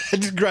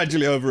 Just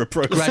gradually over a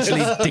process.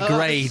 gradually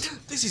degrade.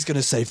 This is going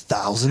to save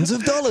thousands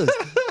of dollars.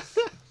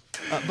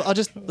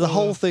 But the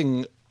whole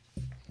thing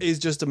is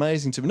just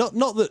amazing to me. Not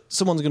that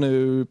someone's going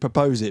to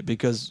propose it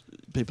because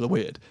people are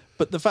weird,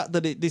 but the fact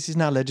that this is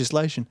now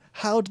legislation.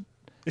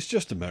 It's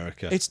just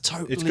America. It's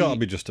totally It's got to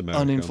be just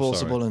America. I'm unenforceable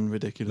sorry. and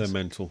ridiculous.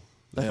 They're mental.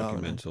 They They're are, fucking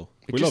aren't they? mental.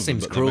 It We just love them,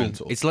 seems but they're cruel.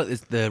 mental. It's like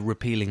the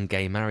repealing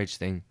gay marriage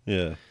thing.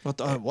 Yeah. I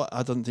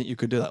don't think you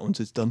could do that once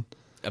it's done.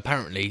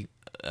 Apparently,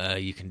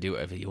 you can do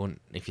whatever you want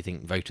if you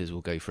think voters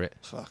will go for it.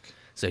 Fuck.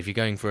 So if you're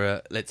going for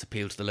a let's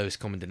appeal to the lowest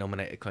common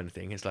denominator kind of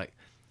thing, it's like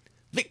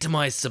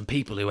victimise some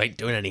people who ain't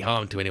doing any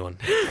harm to anyone.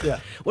 Yeah.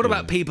 What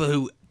about people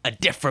who are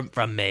different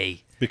from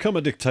me? Become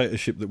a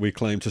dictatorship that we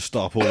claim to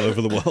stop all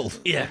over the world.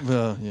 Yeah.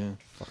 Yeah.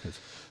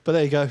 But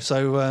there you go.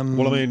 So,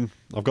 Well, I mean,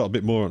 I've got a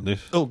bit more on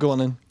this. oh, go on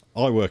then.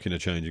 I work in a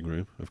changing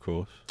room, of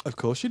course. Of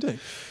course you do.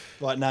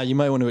 Right now, you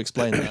may want to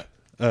explain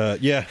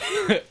that. Yeah,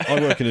 I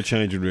work in a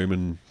changing room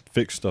and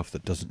fix stuff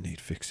that doesn't need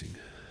fixing.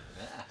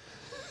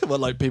 Well,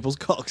 like people's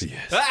cocks.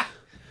 Yes.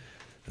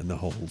 And the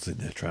holes in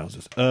their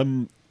trousers.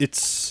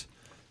 It's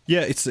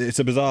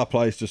a bizarre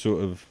place to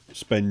sort of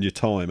spend your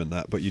time and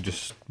that, but you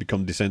just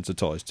become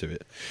desensitized to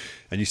it,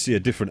 and you see a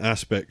different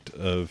aspect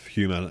of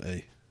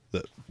humanity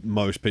that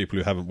most people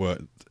who haven't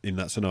worked in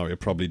that scenario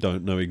probably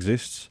don't know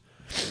exists.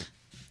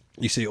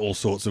 You see all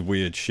sorts of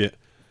weird shit.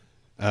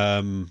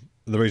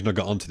 The reason I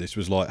got onto this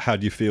was like, how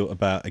do you feel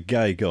about a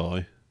gay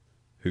guy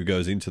who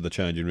goes into the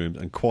changing rooms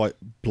and quite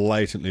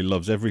blatantly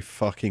loves every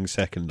fucking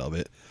second of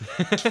it,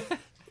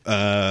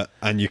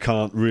 and you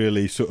can't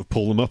really sort of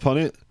pull them up on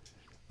it?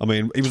 I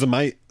mean, he was a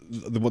mate.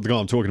 The guy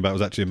I'm talking about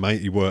was actually a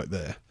mate. He worked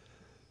there.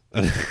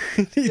 And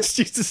he used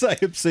to say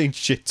obscene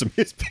shit to me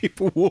as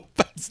people walk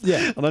past.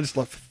 Yeah. And I just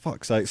like, for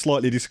fuck's sake,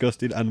 slightly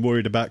disgusted and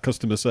worried about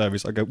customer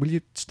service. I go, will you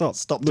stop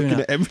doing looking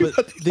that. at everybody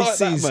But like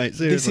that, mate? this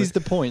Seriously. is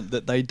the point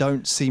that they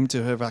don't seem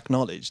to have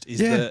acknowledged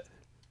is Yeah. that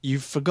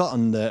you've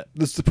forgotten that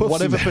There's the puffs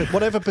in there.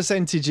 whatever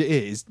percentage it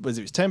is,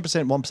 whether it's 10%,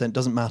 1%,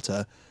 doesn't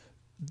matter.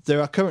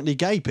 There are currently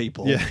gay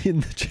people Yeah,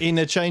 in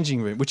a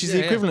changing room, which is the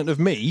Yeah, yeah. equivalent of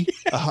me,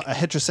 a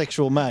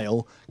heterosexual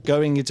male,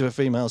 going into a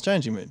female's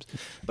changing rooms.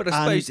 But I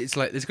suppose it's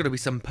like there's got to be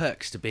some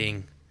perks to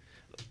being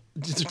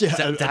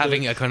Yeah, to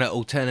having a kind of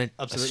alternative.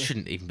 Absolutely. It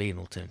shouldn't even be an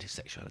alternative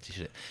sexuality,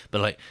 should it?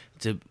 But like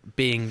to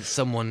being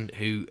someone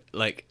who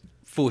like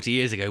 40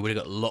 years ago would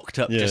have got locked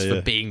up Yeah, just yeah.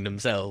 for being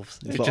themselves.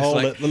 It's It's like, just oh,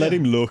 like, let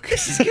him look.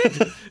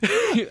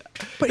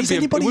 But is it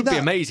anybody would that be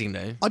amazing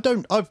though. I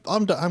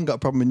haven't got a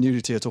problem with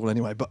nudity at all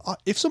anyway. But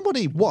if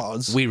somebody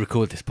was, We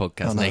record this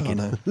podcast naked. I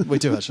know. We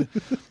do actually,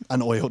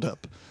 and oiled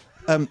up.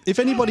 If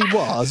anybody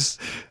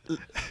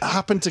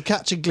happened to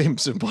catch a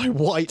glimpse of my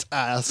white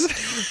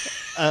ass,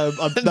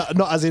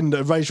 not as in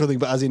a racial thing,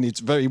 but as in it's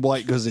very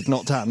white because it's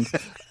not tanned,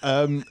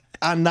 and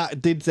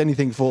that did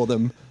anything for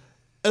them.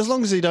 As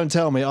long as you don't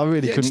tell me, I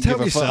really couldn't just tell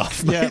give a yourself,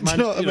 fuck. mate. Yeah, Do man.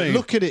 you know what I mean?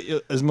 Look at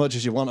it as much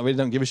as you want. I really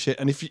don't give a shit.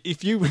 And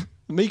if you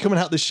me coming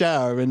out the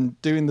shower and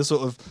doing the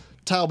sort of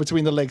towel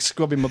between the legs,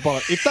 scrubbing my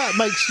bollock, if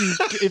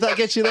that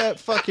gets you there,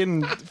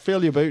 fucking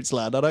fill your boots,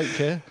 lad. I don't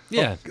care.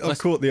 Yeah, I've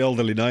caught the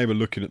elderly neighbour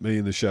looking at me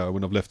in the shower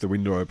when I've left the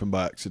window open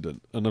by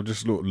accident, and I've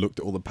just looked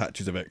at all the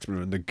patches of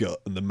eczema and the gut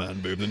and the man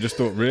boob, and just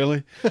thought,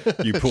 really,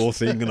 you poor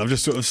thing. And I've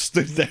just sort of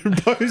stood there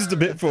and posed a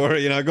bit for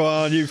it. You know, go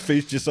on, you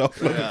feast yourself.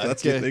 Look,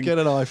 that's your thing. Get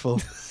an eyeful.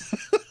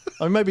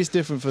 I mean, maybe it's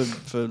different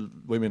for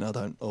women. I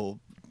don't, or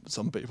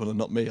some people, and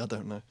not me. I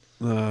don't know.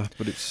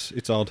 But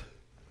it's odd.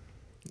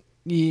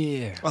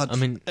 yeah. I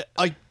mean,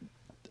 I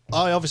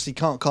obviously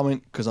can't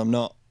comment because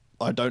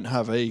I don't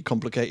have a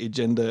complicated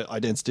gender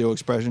identity or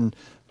expression.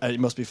 And it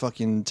must be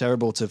fucking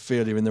terrible to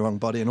feel you're in the wrong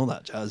body and all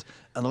that jazz.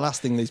 And the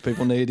last thing these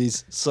people need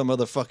is some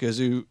other fuckers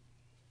who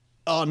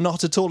are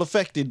not at all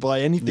affected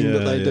by anything that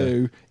they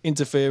do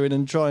interfering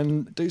and try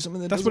and do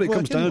something that That's what it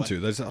doesn't comes work down anyway. to.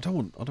 There's, I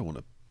don't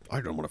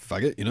want a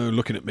faggot, you know,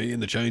 looking at me in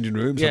the changing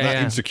rooms Yeah, and that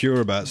yeah.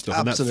 insecure about stuff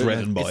Absolutely. and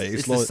that threatened by it.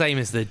 it's like, the same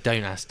as the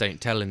don't ask, don't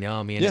tell in the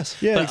army. Innit? Yes.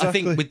 Yeah, but I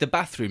exactly. think with the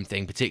bathroom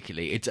thing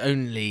particularly, it's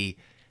only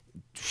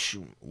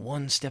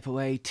one step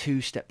away,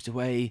 2 steps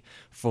away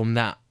from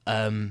that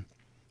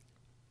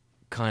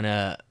kind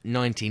of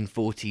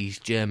 1940s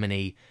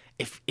Germany.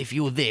 If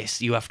you're this,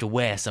 you have to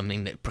wear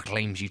something that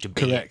proclaims you to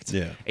be. Correct.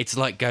 Yeah. It's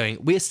like going,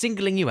 we're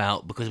singling you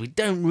out because we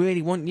don't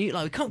really want you.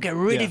 Like, we can't get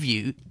rid Yeah. of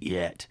you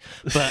yet,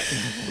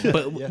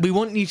 but we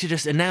want you to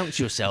just announce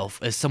yourself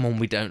as someone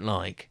we don't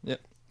like.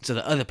 Yep. So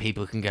that other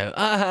people can go,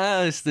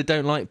 it's the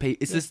don't like people.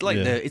 It's just like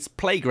Yeah. it's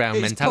playground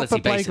It's mentality,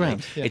 proper basically.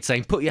 playground, yeah. It's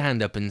saying, put your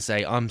hand up and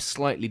say, I'm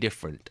slightly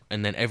different.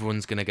 And then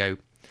everyone's going to go,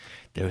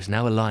 there is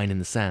now a line in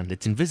the sand.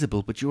 It's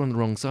invisible, but you're on the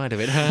wrong side of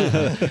it.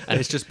 And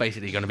it's just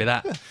basically going to be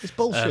that. It's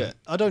bullshit.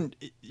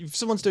 If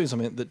someone's doing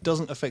something that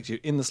doesn't affect you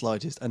in the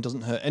slightest and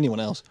doesn't hurt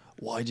anyone else,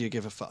 why do you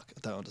give a fuck? I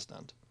don't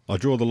understand. I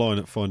draw the line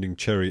at finding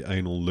cherry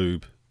anal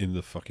lube in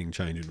the fucking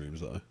changing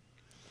rooms, though.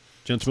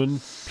 Gentlemen,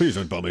 please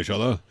don't bum each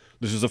other.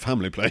 This is a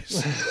family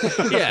place.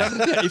 Yeah.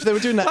 Yeah, if they were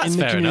doing that That's in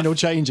the fair communal enough.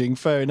 changing,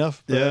 fair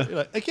enough. But, Yeah.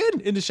 like,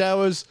 again, in the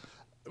showers,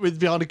 with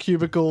behind a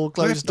cubicle, I have,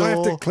 closed I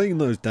have door. to clean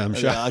those damn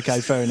showers. Yeah,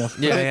 okay, fair enough.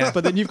 Yeah, yeah.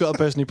 But then you've got a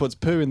person who puts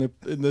poo in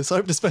the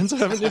soap dispenser,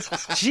 haven't you?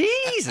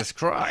 Jesus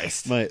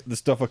Christ. Mate, the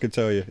stuff I could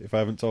tell you if I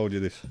haven't told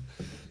you this.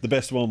 The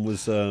best one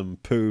was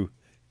poo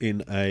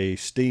in a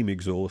steam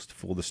exhaust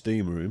for the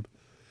steam room.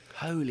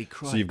 Holy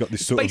Christ. So you've got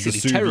this It's sort of basically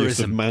Vesuvius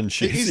terrorism. of man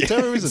shit. It is Yeah,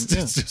 terrorism,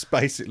 It's just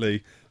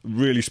basically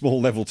really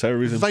small level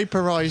terrorism.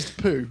 Vaporized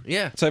poo.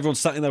 Yeah. So everyone's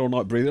sat in there all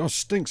night breathing. Oh,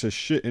 stinks of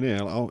shit in here.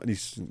 Like, oh, and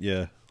he's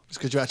It's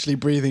because you're actually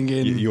breathing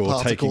in you're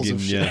particles taking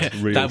in of shit.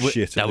 real that would,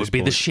 shit. that at would this be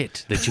the point.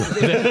 shit that you're.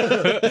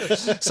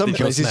 Some that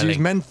you're places use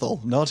smelling. menthol,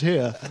 not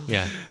here.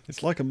 Yeah.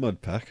 It's like a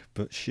mud pack,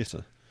 but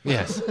shitter.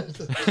 Yes.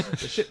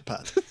 The shit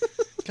pad.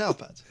 Cow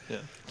pad. Yeah.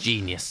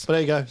 Genius. But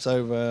there you go.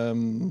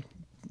 So,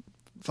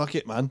 fuck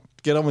it, man.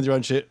 Get on with your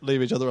own shit.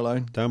 Leave each other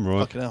alone. Damn right.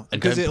 Fucking hell. And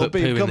Because don't it'll put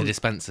poo in become- the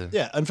dispenser.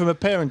 Yeah, and from a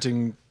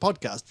parenting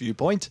podcast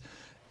viewpoint,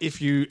 if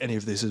any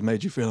of this has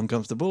made you feel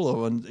uncomfortable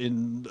or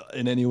in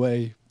any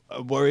way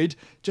worried,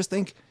 just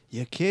think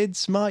your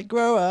kids might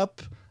grow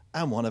up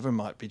and one of them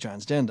might be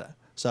transgender.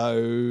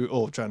 So,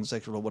 or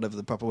transsexual or whatever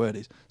the proper word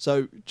is.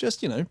 So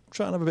just, try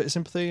and have a bit of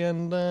sympathy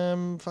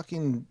and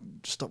fucking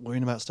stop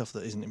worrying about stuff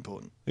that isn't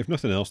important. If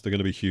nothing else, they're going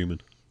to be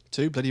human.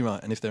 Too bloody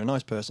right. And if they're a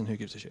nice person, who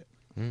gives a shit?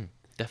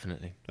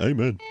 Definitely.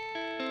 Amen.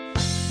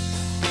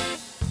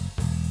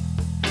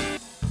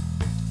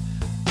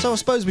 So I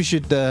suppose we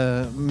should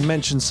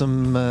mention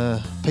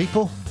some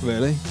people,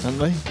 really, haven't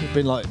we? We've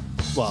been like,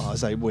 well, I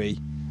say we.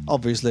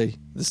 Obviously,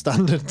 the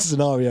standard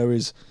scenario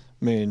is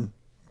me and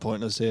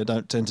Pointless here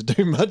don't tend to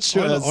do much.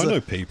 I know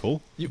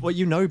people.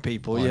 You know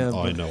people, I- yeah. I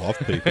but- know of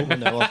people. I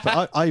know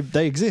of-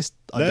 they exist,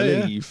 I Yeah,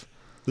 yeah. believe.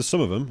 There's some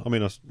of them. I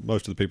mean,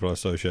 most of the people I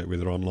associate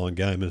with are online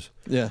gamers,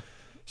 Yeah.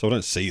 so I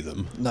don't see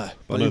them. No.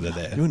 But I know they're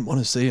there. You wouldn't want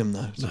to see them,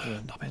 though. So,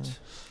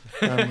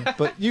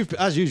 but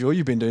as usual,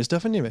 you've been doing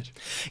stuff, haven't you, Mitch?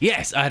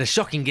 Yes, I had a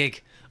shocking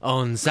gig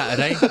on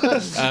Saturday.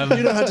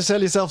 You know how to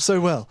sell yourself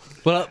so well.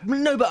 Well,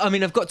 no, but I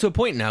mean, I've got to a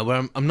point now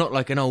where I'm not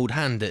like an old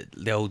hand at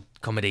the old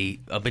comedy.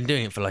 I've been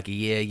doing it for like a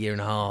year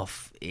and a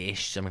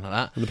half-ish, something like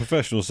that. And the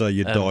professionals say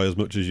you die as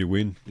much as you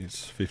win.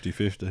 It's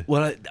 50-50.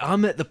 Well,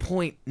 I'm at the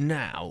point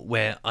now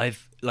where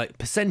I've, like,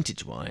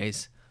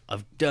 percentage-wise,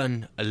 I've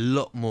done a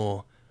lot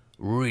more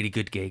really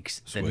good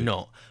gigs Sweet. than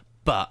not.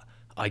 But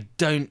I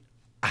don't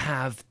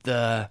have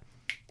the...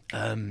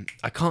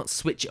 I can't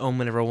switch it on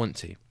whenever I want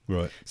to.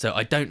 Right. So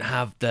I don't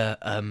have the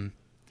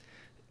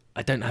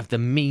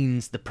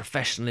means, the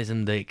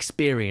professionalism, the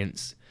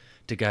experience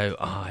to go,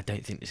 I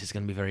don't think this is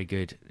going to be very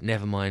good.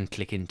 Never mind,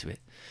 click into it.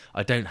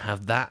 I don't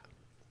have that.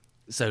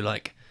 So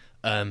like,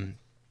 I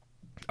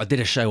did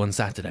a show on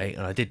Saturday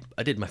and I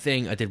did my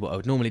thing. I did what I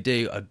would normally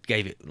do. I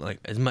gave it like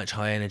as much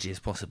high energy as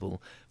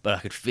possible, but I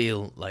could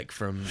feel like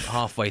from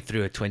halfway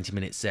through a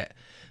 20-minute set,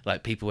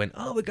 like people went,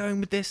 oh, we're going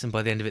with this. And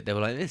by the end of it, they were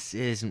like, this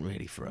isn't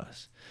really for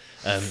us.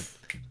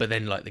 But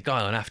then, like, the guy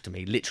on after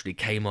me literally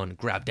came on,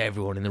 grabbed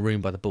everyone in the room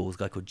by the balls. A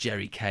guy called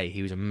Jerry Kay.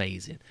 He was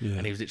amazing. Yeah.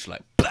 And he was literally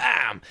like,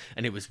 bam!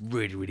 And it was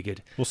really, really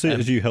good. Well, see it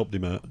as you helped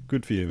him out.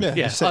 Good for you. Yeah.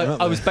 Yeah, set him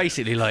up I was there.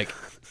 basically like,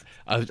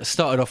 I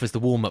started off as the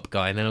warm-up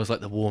guy, and then I was like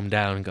the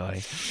warm-down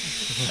guy.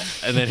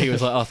 And then he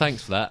was like, oh,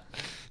 thanks for that.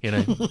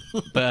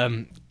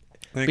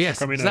 But yes,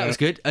 so that was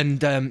good. And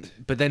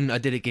but then I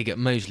did a gig at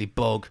Moseley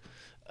Bog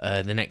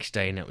the next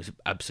day, and it was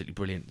absolutely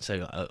brilliant.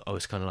 So I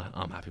was kind of like,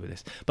 I'm happy with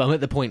this. But I'm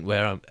at the point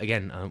where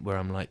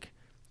I'm like,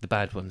 the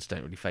bad ones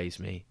don't really faze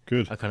me.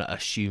 Good. I kind of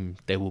assume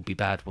there will be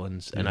bad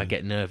ones, and I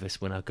get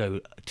nervous when I go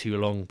too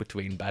long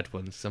between bad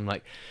ones. So I'm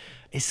like,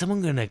 is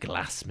someone going to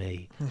glass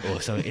me or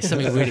something? Is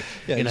something really?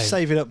 Yeah, you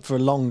save it up for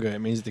longer. It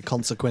means the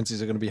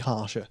consequences are going to be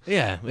harsher.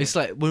 Yeah, it's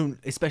like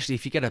especially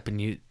if you get up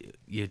and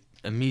you're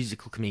a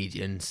musical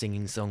comedian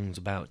singing songs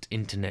about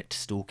internet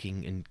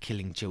stalking and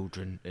killing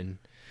children, and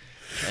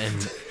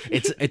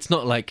it's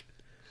not like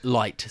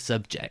light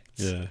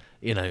subjects. Yeah.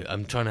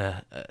 I'm trying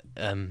to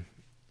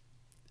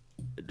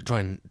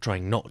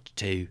trying not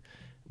to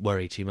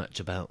worry too much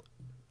about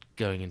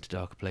going into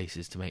darker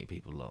places to make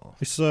people laugh.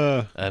 It's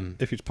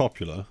if it's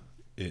popular,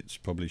 it's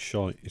probably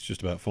shite. It's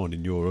just about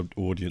finding your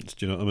audience.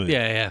 Do you know what I mean?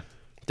 Yeah.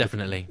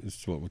 Definitely.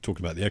 It's what we were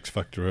talking about the X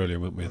Factor earlier,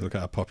 weren't we? Look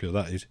at how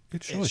popular that is.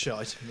 It's It's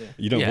shite. shite. Yeah.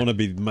 You don't Yeah. want to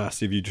be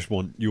massive. You just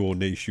want your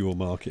niche, your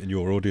market, and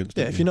your audience.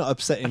 Yeah, don't if you? you're not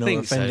upsetting I or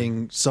think so.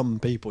 offending some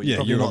people, you're Yeah,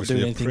 probably you're not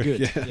doing obviously anything a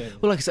good. prick, yeah.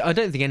 Well, like I said, I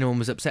don't think anyone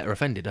was upset or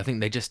offended. I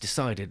think they just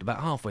decided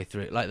about halfway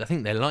through it. Like, I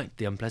think they liked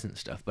the unpleasant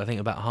stuff, but I think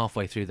about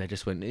halfway through they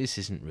just went, "This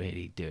isn't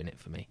really doing it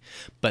for me."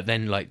 But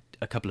then, like,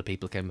 a couple of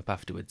people came up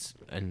afterwards,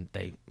 and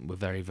they were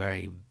very,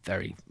 very,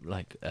 very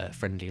like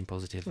friendly and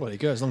positive. Well, there you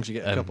go, as long as you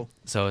get a couple.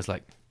 So I was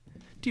like,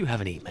 "Do you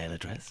have an email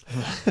address?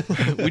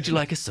 Would you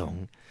like a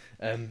song?"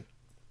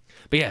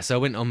 But yeah, so I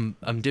went on.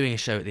 I'm doing a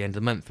show at the end of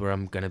the month where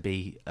I'm going to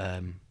be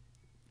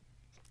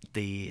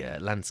the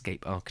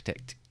landscape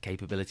architect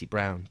Capability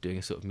Brown, doing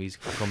a sort of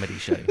musical comedy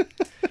show.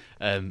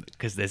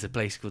 Because there's a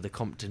place called the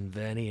Compton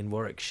Verney in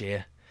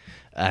Warwickshire,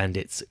 and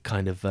it's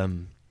kind of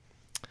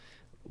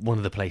one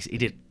of the places. He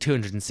did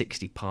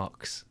 260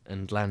 parks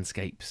and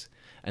landscapes,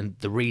 and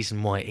the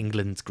reason why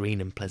England's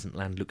green and pleasant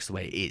land looks the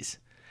way it is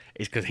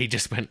because he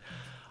just went,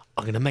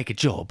 "I'm going to make a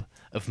job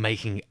of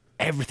making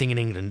everything in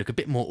England look a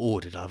bit more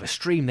ordered. I'll have a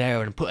stream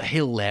there and put a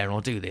hill there, and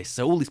I'll do this."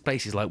 So all these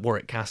places like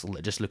Warwick Castle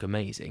that just look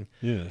amazing,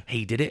 Yeah.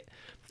 he did it,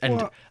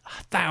 and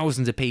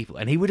thousands of people,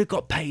 and he would have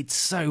got paid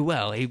so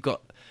well. He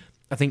got,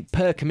 I think,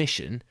 per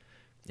commission,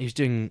 he was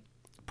doing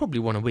probably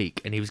one a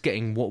week, and he was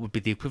getting what would be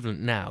the equivalent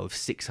now of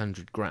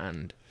 600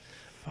 grand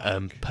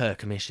per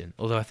commission.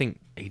 Although I think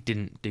he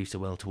didn't do so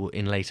well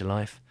in later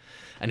life,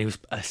 and he was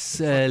a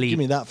surly. Give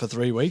me that for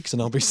 3 weeks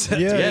and I'll be set.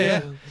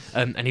 Yeah.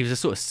 And he was a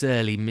sort of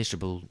surly,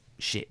 miserable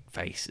shit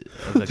face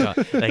of a guy.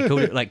 They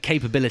called it, like,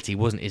 Capability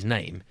wasn't his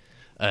name,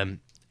 and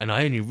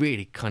I only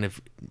really kind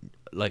of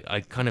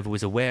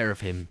was aware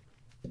of him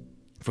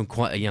from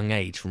quite a young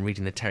age from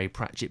reading the Terry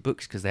Pratchett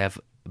books, because they have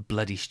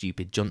Bloody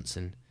Stupid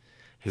Johnson,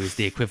 who is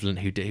the equivalent,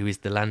 who is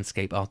the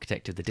landscape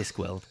architect of the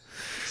Discworld.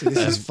 See,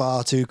 this is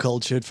far too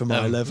cultured for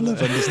my level of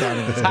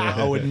understanding of it.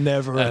 I would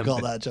never have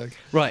got that joke.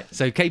 Right,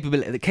 so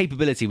the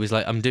capability was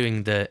like, I'm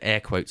doing the air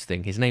quotes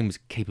thing. His name was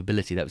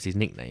Capability, that was his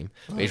nickname.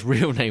 But his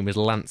real name was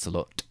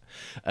Lancelot.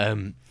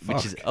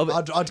 Which is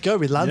I'd go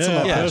with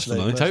Lancelot, Yeah, actually.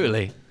 personally.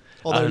 totally.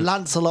 Although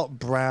Lancelot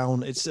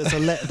Brown, it's a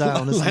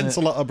letdown, isn't it?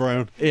 Lancelot of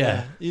Brown.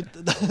 Yeah. You-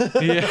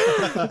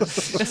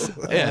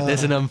 Yeah,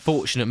 there's an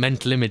unfortunate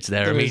mental image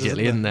there There is,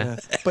 immediately, isn't there?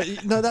 Yeah.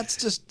 But no, that's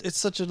just, it's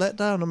such a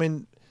letdown. I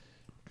mean,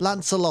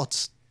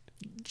 Lancelot's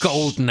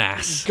Golden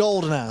ass.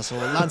 golden ass, or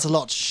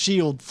Lancelot's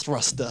shield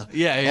thruster.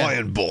 Yeah.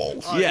 Iron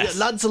balls. Yes.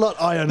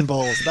 Lancelot Iron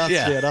Balls. That's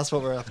Yeah. that's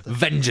what we're after.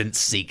 Vengeance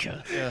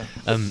Seeker. Yeah.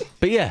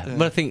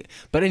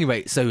 But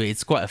anyway, so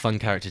it's quite a fun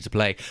character to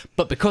play.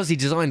 But because he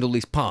designed all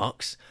these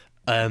parks,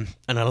 and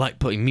I like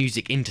putting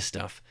music into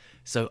stuff,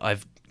 so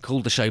I've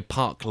called the show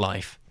Park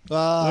Life.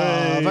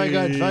 Ah, very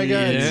good, very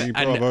good.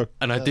 Yeah. Bravo.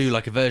 And I do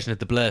like a version of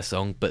the Blur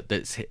song, but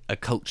that's a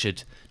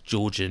cultured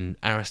Georgian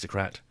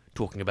aristocrat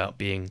talking about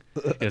being,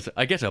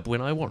 I get up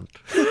when I want.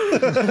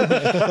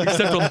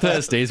 Except on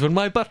Thursdays when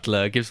my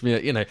butler gives me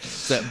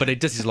but it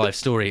does his life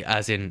story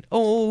as in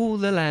all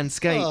the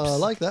landscapes. Oh, I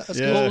like that. That's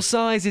Yeah. good. All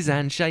sizes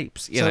and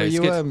shapes. So It's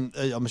you,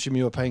 good. I'm assuming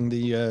you were paying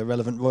the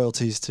relevant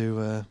royalties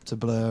to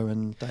Blur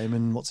and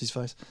Damon. What's his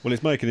face? Well,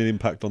 it's making an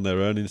impact on their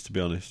earnings, to be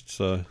honest.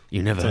 So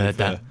You never it's only heard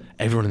that. fair.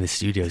 Everyone in the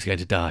studio is going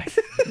to die.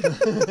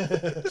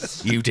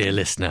 You, dear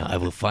listener, I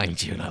will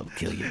find you and I will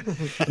kill you.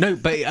 No,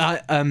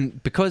 but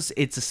because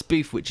it's a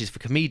spoof which is for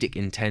comedic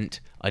intent,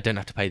 I don't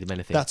have to pay them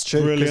anything. That's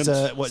true. Brilliant.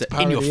 'Cause, So it's in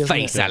parody, your isn't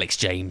face, it? Alex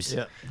James.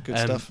 Yeah, good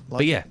stuff. Like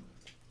But yeah,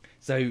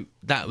 so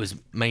that was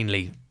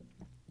mainly.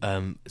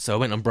 So I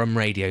went on Brum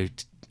Radio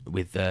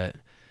with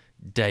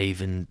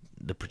Dave and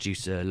the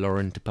producer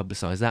Lauren to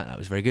publicise that. That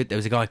was very good. There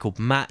was a guy called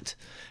Matt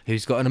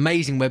who's got an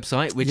amazing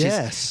website, which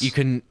Yes.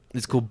 is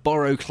it's called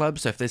Borrow Club.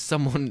 So if there's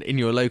someone in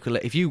your local,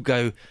 if you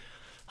go,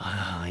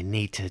 I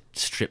need to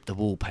strip the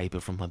wallpaper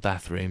from my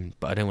bathroom,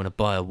 but I don't want to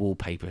buy a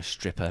wallpaper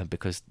stripper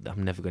because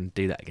I'm never going to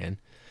do that again.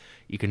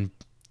 You can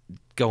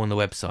go on the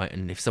website,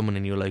 and if someone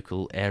in your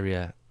local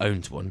area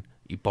owns one,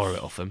 you borrow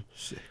it off them.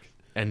 Sick.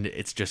 And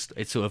it's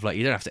sort of like,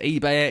 you don't have to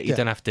eBay it, you Yeah.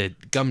 don't have to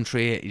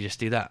Gumtree it, you just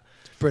do that.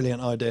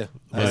 Brilliant idea.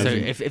 So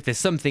Amazing. if there's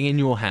something in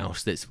your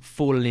house that's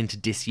fallen into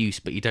disuse,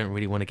 but you don't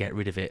really want to get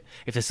rid of it,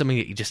 if there's something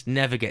that you just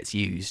never gets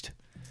used,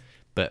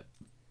 but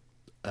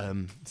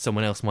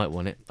someone else might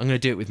want it, I'm going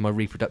to do it with my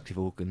reproductive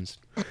organs.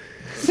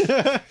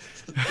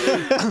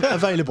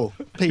 Available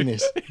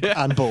penis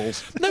and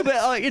balls. No, but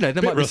there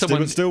might be rusty,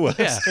 someone. but still works.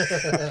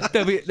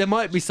 Yeah, there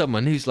might be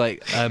someone who's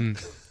like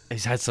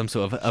who's had some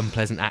sort of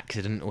unpleasant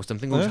accident or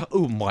something,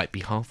 or might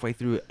be halfway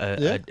through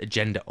a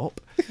gender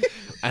op,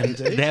 and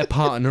their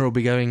partner will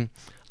be going,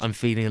 "I'm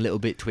feeling a little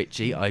bit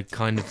twitchy. I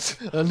kind of,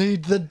 I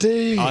need the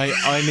D.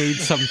 I need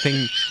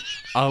something.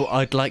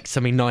 I'd like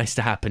something nice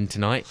to happen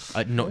tonight.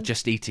 Not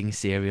just eating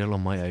cereal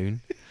on my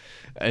own."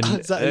 And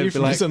Is that a they'd be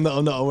like, euphemism that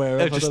I'm not aware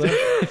of? I don't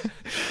know.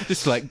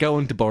 just like go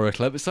on to Borrow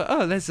Club. It's like,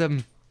 oh, there's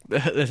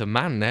a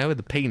man there with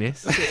a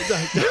penis. Yeah,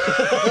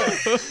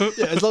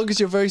 as long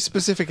as you're very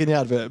specific in the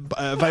advert,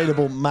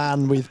 available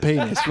man with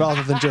penis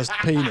rather than just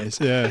penis.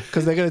 Yeah.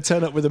 Because they're going to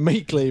turn up with a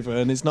meat cleaver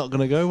and it's not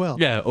going to go well.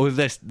 Yeah, or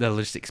they'll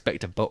just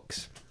expect a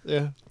box.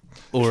 Yeah.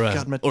 or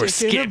Got my a dick in a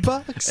skip.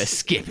 box. A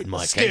skip in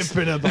my case.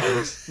 Skip in a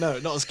box. No,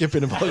 not a skip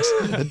in a box.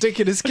 A dick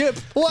in a skip.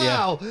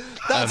 Wow,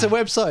 that's a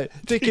website.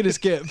 Dick in a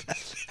skip.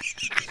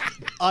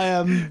 I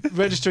am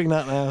registering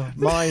that now.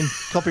 Mine,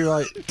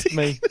 copyright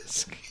me.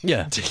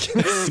 Yeah,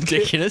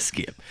 dick in a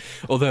skip.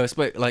 Although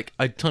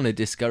I kind of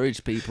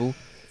discourage people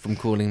from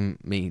calling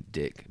me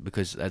Dick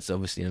because that's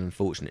obviously an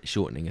unfortunate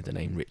shortening of the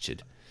name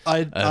Richard.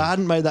 I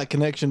hadn't made that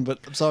connection, but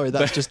I'm sorry,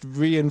 that's just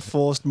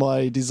reinforced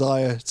my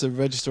desire to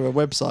register a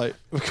website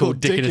called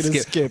Dick in a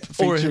Skip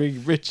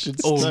featuring Richard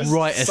Or Stone.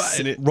 write a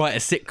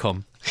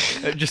sitcom.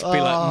 It'd just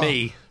be like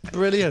me.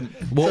 Brilliant.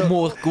 What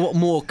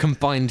more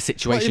combined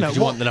situation Well, do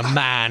you want than a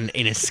man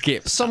in a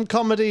skip? Some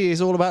comedy is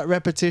all about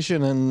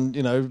repetition and,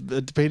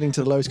 appealing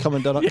to the lowest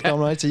common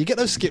denominator. You get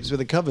those skips with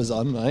the covers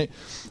on, right?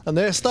 And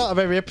at the start of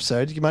every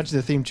episode, you can imagine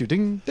the theme tune,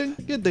 ding, ding,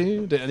 ding,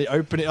 ding, ding, and you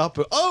open it up,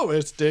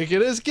 it's Dick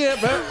in a Skip.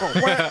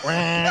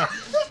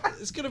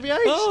 It's going to be ace.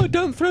 Oh,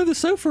 don't throw the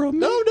sofa on me.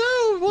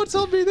 No, what's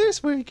on me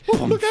this week?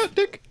 Oh, look out,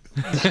 Dick.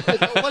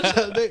 Watch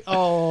out, Dick.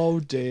 Oh,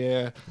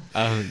 dear.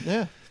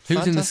 Yeah. Who's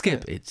in the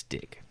Fantastic. skip? It's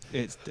Dick.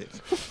 It's Dick.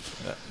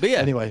 But yeah.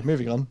 Anyway,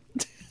 moving on.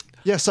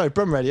 Yeah, so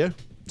Brum Radio.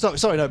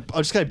 Sorry, no, I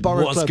was just going to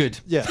Borrow Was Club. good.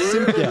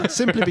 Yeah,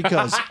 simply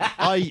because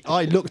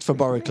I looked for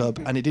Borrow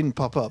Club and it didn't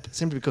pop up.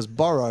 Simply because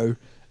Borrow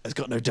has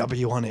got no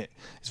W on it.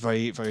 It's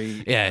very,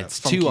 very. Yeah, it's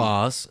funky. 2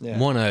 R's, Yeah.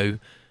 1 O,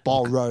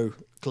 Borrow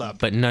Club.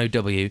 but no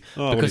W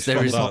well, because it's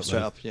there is spelled Up out.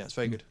 straight up. Yeah, it's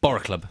very good. Borrow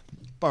Club.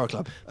 Borrow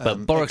Club.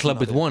 But Borrow Club excellent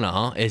with idea. 1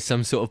 R is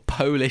some sort of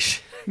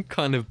Polish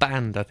kind of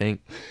band, I think.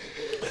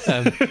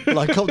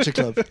 Like Culture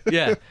Club.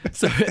 Yeah.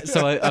 So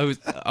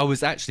I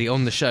was actually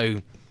on the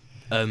show,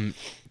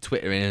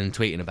 twittering and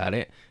tweeting about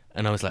it,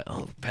 and I was like,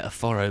 oh, better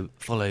follow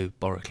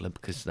Borrow Club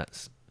because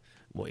that's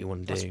what you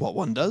want to do. That's what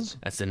one does.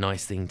 That's a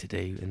nice thing to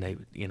do, and they,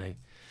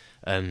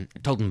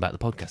 told them about the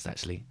podcast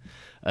actually.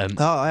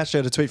 I actually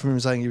had a tweet from him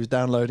saying he was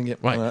downloading it.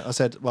 Right. I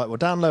said, right, well,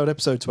 download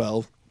episode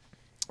 12.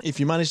 If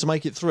you manage to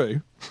make it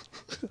through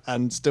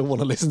and still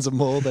want to listen to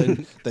more,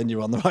 then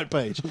you're on the right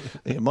page.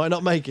 You might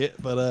not make it,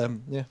 but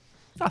yeah.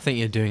 I think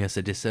you're doing us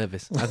a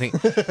disservice. I think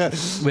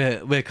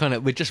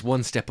we're just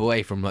one step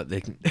away from like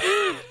the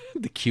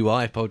the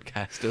QI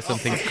podcast or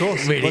something. Of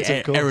course, really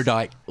of course.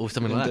 erudite or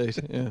something like that.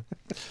 Indeed, yeah.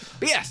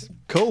 But yes,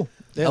 Cool.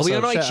 Yeah, Are we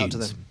on shout out to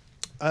iTunes?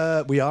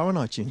 them. We are on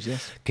iTunes,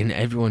 yes. can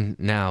everyone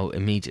now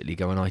immediately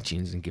go on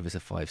iTunes and give us a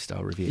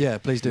 5-star review? Yeah,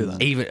 please do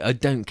that. Even I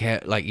don't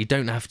care. Like you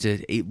don't have to.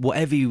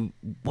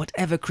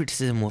 Whatever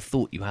criticism or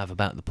thought you have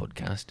about the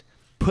podcast,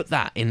 put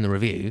that in the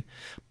review.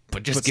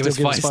 But just But give us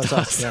still 5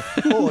 stars.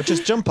 yeah. Or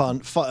just jump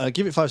on,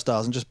 give it 5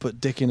 stars and just put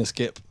Dick in a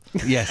Skip.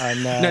 Yes.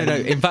 And, no.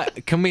 In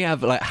fact, can we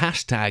have like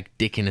hashtag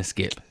Dick in a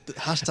Skip?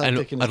 Hashtag And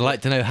Dick in a I'd Skip.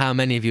 like to know how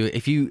many of you,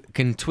 if you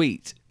can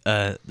tweet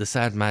the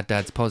Sad Mad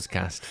Dads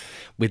podcast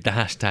with the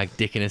hashtag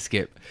Dick in a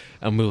Skip,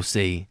 and we'll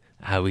see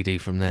how we do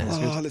from there.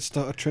 Let's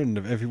start a trend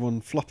of everyone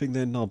flopping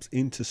their knobs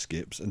into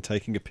skips and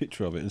taking a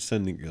picture of it and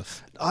sending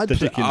us. I'd the put-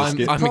 dick in the I'm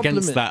skip. problem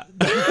against is- that.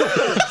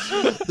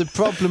 The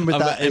problem with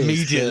I'm that is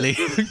immediately.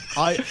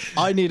 that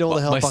I need all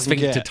the help My I can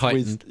sphincter get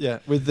tightened.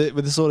 with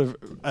the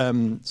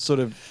sort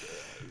of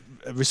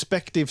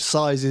respective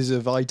sizes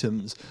of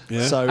items.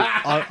 Yeah. So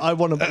I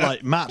want to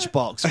like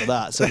Matchbox for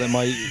that, so that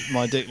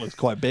my dick looks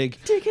quite big.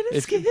 Dick in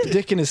a Skip.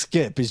 Dick in a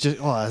Skip is just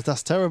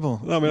that's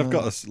terrible. I mean, I've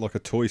got a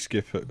toy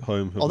skip at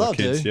home of Oh, my that'll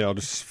kids. do. Yeah, I'll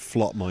just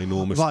flop my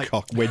enormous Right.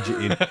 cock, wedge it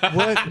in.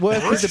 Work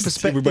with the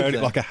perspective. We're wearing it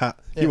then. like a hat.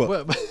 Yeah, You what?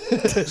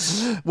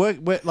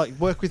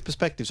 work with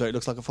perspective, so it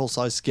looks like a full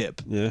size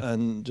skip. Yeah.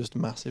 And just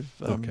massive.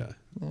 Okay.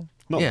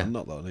 Yeah.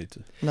 Not that I need to.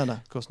 No,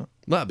 of course not.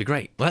 Well, that'd be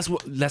great. Well,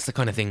 that's the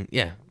kind of thing.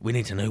 Yeah, we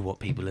need to know what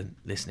people are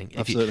listening.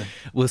 Absolutely.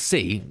 We'll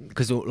see,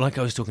 because like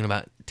I was talking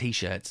about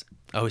T-shirts,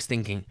 I was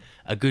thinking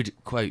a good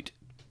quote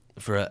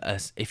for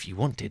us, if you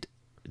wanted,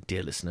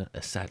 dear listener,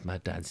 a Sad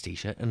Mad Dad's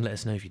T-shirt, and let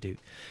us know if you do.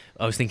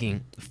 I was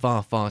thinking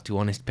far, far too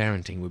honest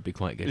parenting would be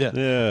quite good. Yeah.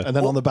 Yeah. And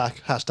then on the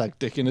back, hashtag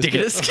Dick in a Dick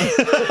in a Skip.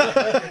 Skip.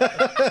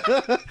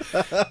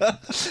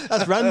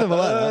 That's random. I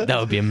like that. That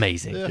would be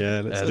amazing.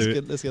 Yeah, let's do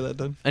it. Let's get that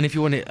done. And if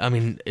you want it, I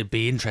mean, it'd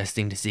be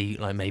interesting to see,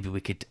 like, maybe we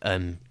could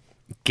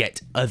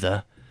get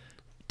other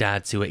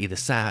dads who are either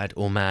sad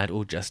or mad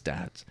or just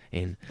dads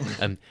in.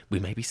 We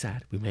may be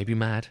sad, we may be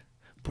mad,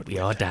 but we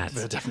are dads.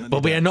 We're definitely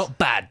but we are dads. not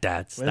bad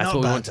dads. We're That's not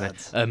what we bad want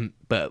dads. to know.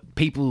 But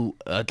people,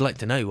 I'd like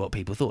to know what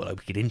people thought. Like,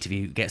 we could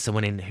interview, get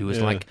someone in who was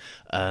Yeah. like,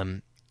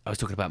 I was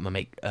talking about my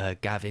mate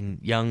Gavin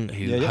Young,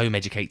 who Yeah. home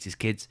educates his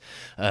kids.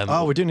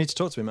 We do need to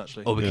talk to him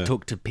actually. Or we Yeah. could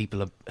talk to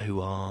people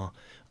who are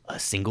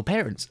single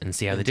parents and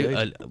see how they do.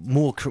 Indeed.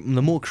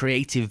 The more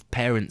creative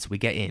parents we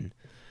get in,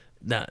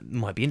 that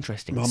might be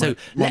interesting. My So mate-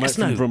 my let mate us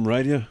from know. Drum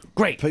Radio.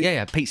 Great, Pete.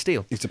 yeah, Pete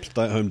Steele. He's a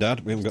stay-at-home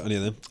dad. We haven't got any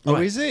of them. Oh,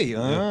 Right. is he?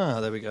 Ah,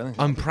 there we go.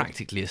 I'm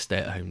practically a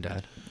stay-at-home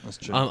dad. That's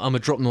true. I'm a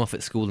drop them off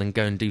at school and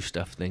go and do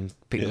stuff, then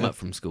pick them Yeah. up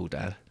from school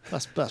dad.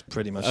 That's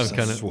pretty much. I'm the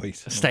kind same. of Sweet.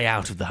 stay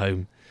out of the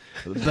home.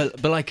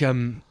 But like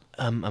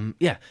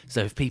yeah.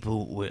 So if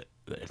people were,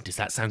 does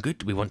that sound good?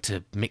 Do we want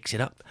to mix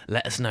it up?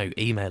 Let us know.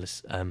 Email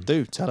us.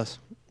 Do tell us.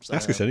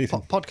 Ask us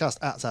anything.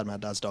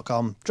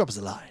 Podcast@sadmaddads.com. Drop us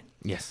a line.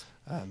 Yes.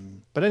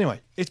 But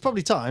anyway, it's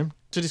probably time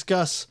to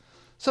discuss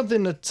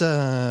something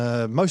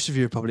that most of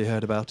you have probably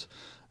heard about,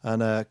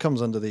 and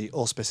comes under the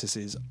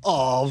auspices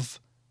of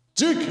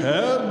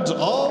Dickhead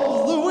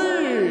of the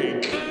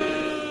Week.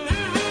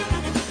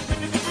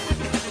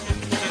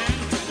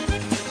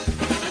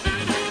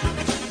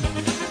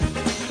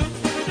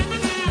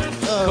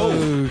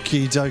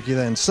 Okie dokie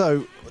then.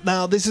 So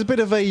now this is a bit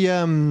of a,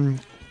 I want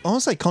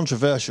to say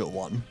controversial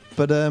one,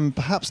 but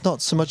perhaps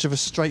not so much of a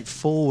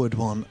straightforward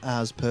one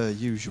as per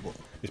usual.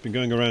 It's been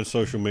going around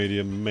social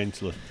media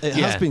mentally. It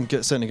has been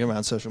certainly going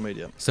around social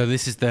media. So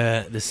this is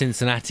the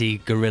Cincinnati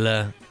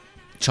gorilla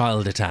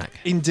child attack.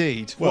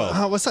 Indeed. Well,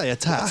 how would I say?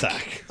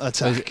 Attack.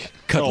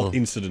 Cuddle. Oh,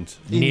 incident.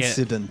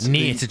 Incident.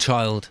 Near to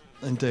child.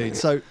 Indeed.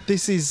 So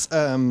this is,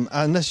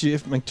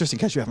 just in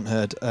case you haven't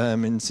heard,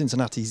 in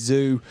Cincinnati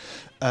Zoo,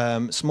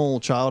 small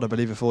child, I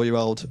believe a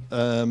 4-year-old,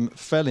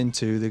 fell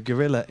into the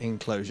gorilla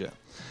enclosure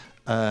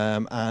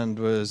and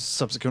was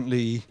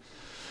subsequently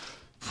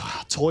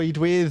toyed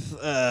with,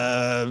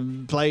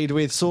 played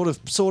with, sort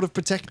of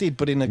protected,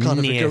 but in a kind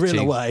of a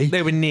gorilla way.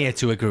 They were near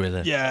to a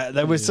gorilla. Yeah,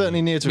 they were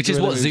certainly near to Which a is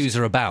gorilla. what zoos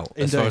are about,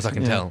 as far as I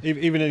can tell.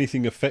 Even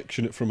anything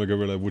affectionate from a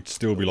gorilla would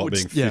still be like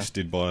being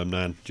fisted by a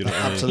man. Do you know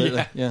what I mean?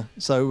 Absolutely, yeah.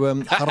 So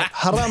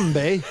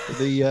Harambe,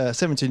 the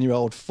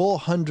 17-year-old,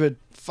 400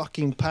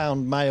 fucking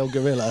pound male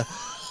gorilla,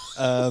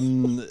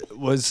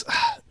 was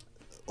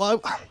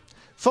well.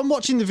 From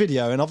watching the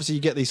video, and obviously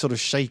you get these sort of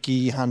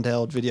shaky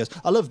handheld videos.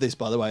 I love this,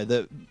 by the way,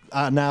 that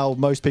now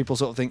most people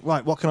sort of think,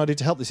 right, what can I do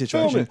to help this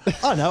situation?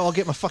 I know, I'll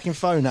get my fucking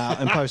phone out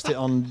and post it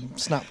on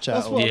Snapchat.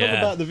 That's what I love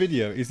about the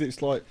video, is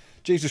it's like,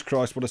 Jesus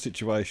Christ, what a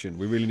situation.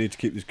 We really need to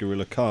keep this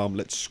gorilla calm.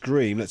 Let's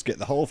scream. Let's get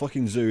the whole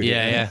fucking zoo here.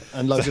 Yeah.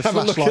 And loads of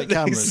flashlight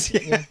cameras.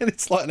 Yeah, and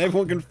it's like, and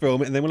everyone can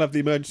film it, and then we'll have the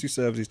emergency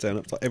services turn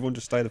up. It's like, everyone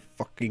just stay the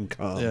fucking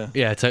calm.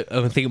 Yeah, so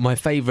I think my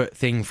favourite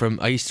thing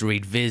I used to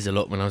read Viz a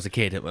lot when I was a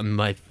kid, and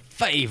my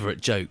favourite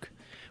joke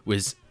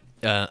was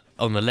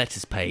on the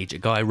letters page, a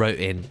guy wrote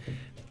in,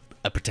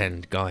 a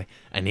pretend guy,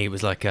 and he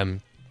was like,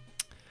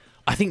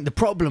 I think the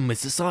problem with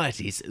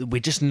society is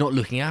we're just not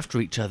looking after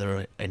each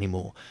other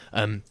anymore.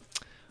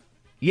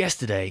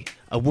 Yesterday,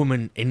 a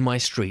woman in my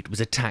street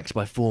was attacked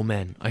by 4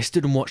 men. I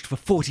stood and watched for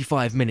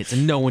 45 minutes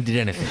and no one did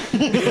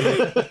anything.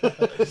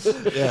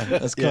 Yeah,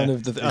 that's kind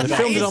of the... I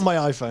filmed it on my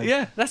iPhone.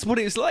 Yeah, that's what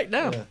it's like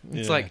now. Yeah.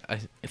 It's like,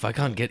 if I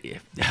can't get it,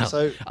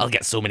 I'll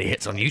get so many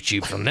hits on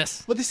YouTube from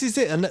this. Well, this is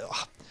it. And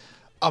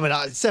I mean,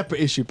 a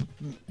separate issue,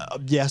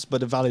 yes,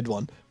 but a valid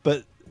one.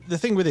 But the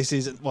thing with this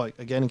is, well,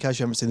 again, in case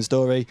you haven't seen the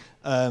story,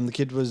 the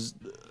kid was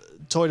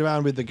toyed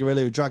around with the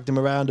gorilla who dragged him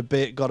around a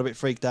bit, got a bit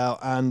freaked out,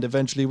 and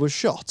eventually was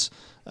shot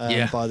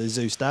by the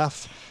zoo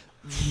staff.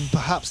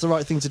 Perhaps the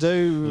right thing to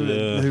do.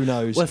 Yeah. Who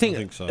knows? Well, I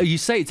think so. You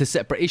say it's a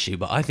separate issue,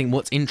 but I think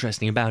what's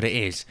interesting about it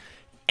is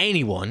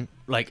anyone,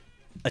 like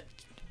a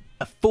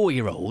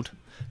 4-year-old,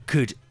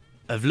 could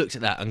have looked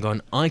at that and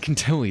gone, I can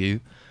tell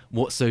you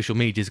what social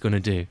media is going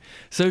to do.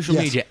 Social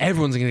media,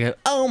 everyone's going to go,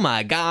 oh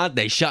my God,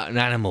 they shot an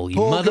animal, you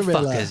Poor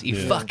motherfuckers, gorilla.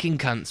 you fucking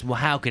cunts. Well,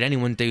 how could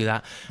anyone do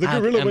that? The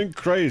gorilla went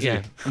crazy.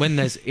 Yeah, when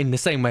there's, in the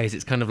same way as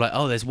it's kind of like,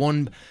 oh, there's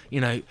one,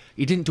 you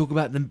didn't talk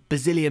about the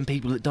bazillion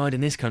people that died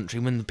in this country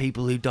when the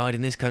people who died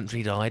in this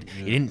country died.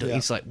 You didn't.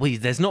 It's like,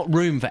 there's not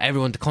room for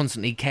everyone to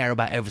constantly care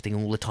about everything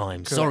all the time.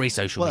 Correct. Sorry,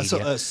 social media.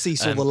 Well, that's sort of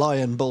Cecil the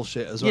Lion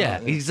bullshit as well.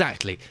 Yeah,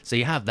 exactly. So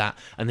you have that,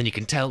 and then you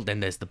can tell,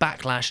 then there's the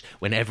backlash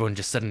when everyone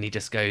just suddenly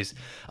just goes,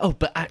 oh,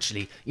 but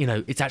actually,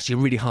 it's actually a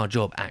really hard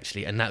job,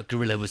 actually, and that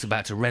gorilla was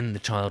about to rend the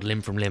child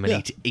limb from limb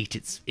and eat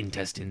its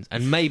intestines.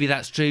 And maybe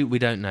that's true, we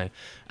don't know.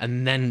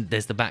 And then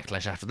there's the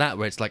backlash after that,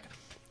 where it's like,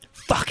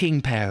 fucking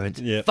parents,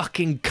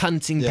 fucking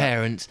cunting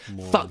parents,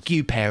 fuck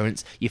you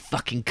parents, you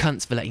fucking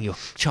cunts for letting your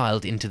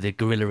child into the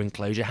gorilla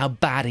enclosure. How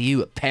bad are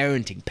you at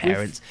parenting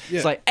parents?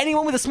 It's like,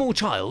 anyone with a small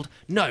child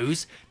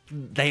knows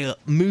they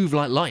move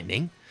like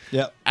lightning.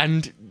 Yeah.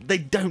 And they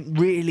don't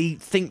really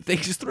think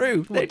things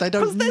through. They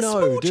don't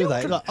know, do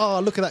they? Like,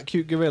 oh, look at that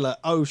cute gorilla.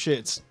 Oh,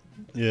 shit.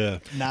 Yeah.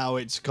 Now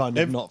it's kind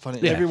of not funny.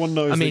 Yeah. Everyone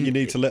knows that you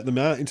need to let them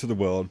out into the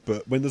world,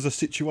 but when there's a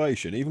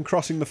situation, even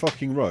crossing the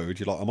fucking road,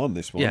 you're like, I'm on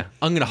this one. Yeah,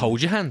 I'm going to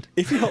hold your hand.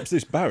 If he hops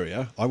this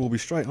barrier, I will be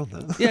straight on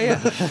that. Yeah.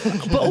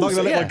 But I'm not going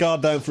to let my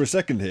guard down for a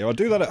second here. I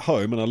do that at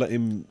home, and I let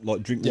him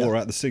drink water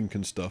out the sink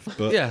and stuff.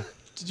 But yeah.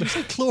 Did you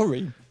say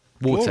chlorine?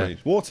 Water.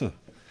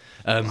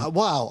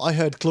 Wow, I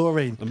heard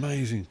chlorine.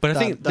 Amazing. But I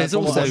think there's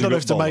also... I don't know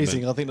if it's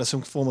amazing. I think there's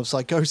some form of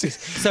psychosis.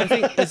 So I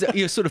think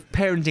you're sort of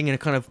parenting in a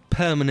kind of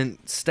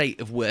permanent state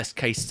of worst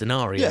case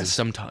scenarios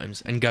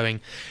sometimes, and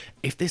going,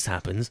 if this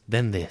happens,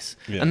 then this.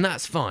 Yeah. And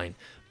that's fine.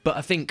 But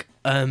I think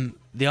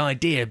the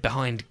idea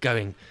behind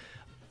going...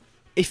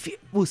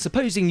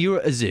 supposing you're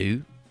at a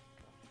zoo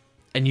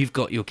and you've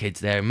got your kids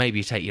there and maybe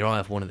you take your eye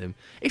off one of them.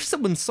 If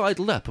someone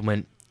sidled up and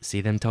went,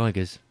 see them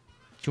tigers?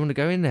 you want to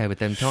go in there with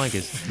them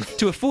tigers?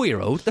 To a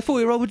 4-year-old, the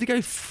 4-year-old would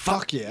go,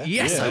 fuck yeah.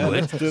 yes, Yeah, I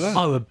would. let's do that.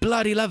 I would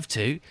bloody love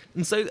to.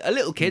 And so a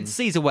little kid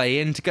sees a way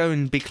in to go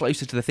and be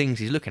closer to the things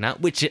he's looking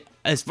at, which,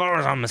 as far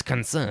as I'm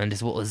concerned,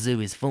 is what a zoo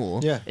is for.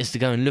 Yeah. Is to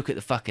go and look at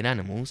the fucking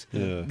animals.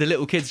 Yeah. The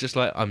little kid's just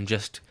like,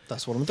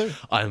 That's what I'm doing.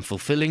 I'm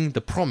fulfilling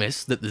the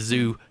promise that the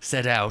zoo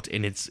set out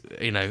in its,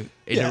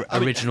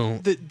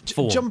 original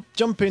form.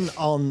 Jumping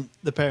on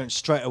the parents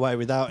straight away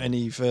without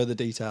any further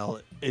detail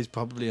is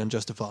probably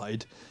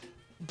unjustified.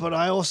 But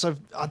I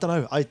don't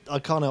know, I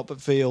can't help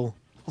but feel...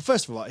 Well,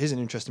 first of all, here's an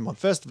interesting one.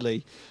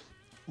 Firstly,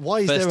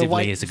 why is there a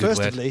way... Is a good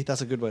word. That's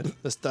a good word.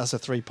 That's a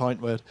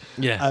 3-point word.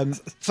 Yeah.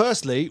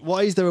 Firstly,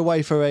 why is there a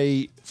way for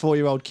a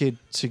 4-year-old kid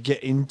to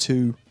get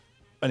into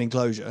an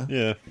enclosure?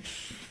 Yeah.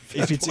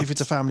 If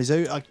it's a family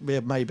zoo,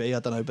 maybe, I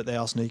don't know, but they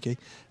are sneaky.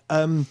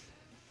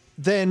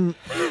 Then,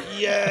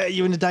 yeah,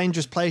 you're in a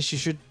dangerous place. You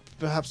should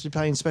perhaps be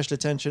paying special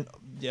attention.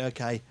 Yeah,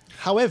 okay.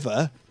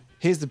 However,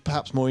 here's the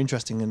perhaps more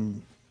interesting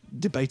and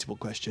debatable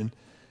question.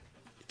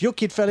 If your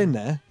kid fell in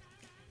there,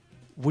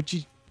 would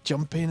you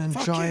jump in and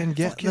try and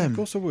get them? Yeah, of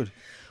course I would.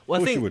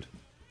 Well, Of I course think you would.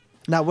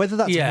 Now, whether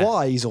that's Yeah.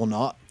 wise or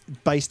not,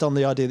 based on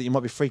the idea that you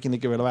might be freaking the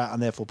gorilla out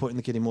and therefore putting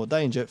the kid in more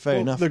danger, fair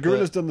Well, enough. the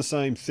gorilla's but- done the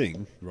same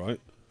thing, right?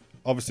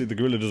 Obviously, the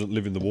gorilla doesn't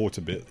live in the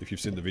water bit, if you've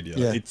seen the video.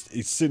 Yeah. It's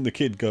seen the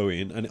kid go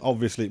in, and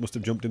obviously it must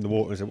have jumped in the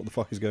water and said, what the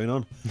fuck is going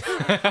on?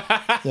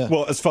 Yeah.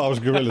 Well, as far as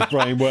a gorilla's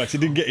brain works, he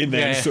didn't get in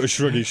there and Yeah. sort of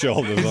shrug his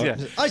shoulders. Like,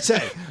 Yeah. I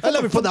say,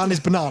 let me put down this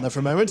banana for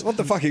a moment. what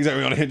the fuck is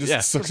going on here? Just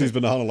Yeah. sucks his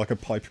banana like a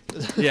pipe.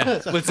 Yeah,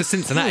 well, it's a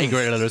Cincinnati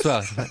gorilla as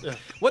well.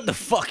 What the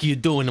fuck are you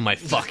doing in my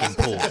fucking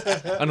pool?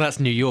 I know that's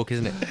New York,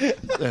 isn't it?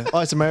 Yeah. Oh,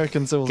 it's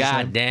Americans all the same.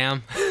 God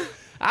damn.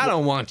 I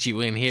don't want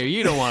you in here.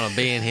 You don't want to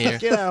be in here.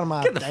 Get out of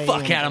my Get the damn-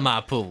 fuck out of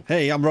my pool.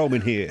 Hey, I'm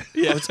roaming here.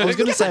 I was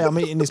going to say I'm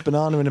eating this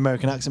banana in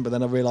American accent, but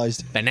then I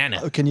realised. Banana.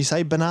 Oh, can you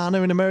say banana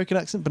in American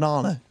accent?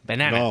 Banana.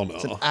 Banana. No,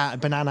 It's an, no.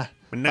 banana.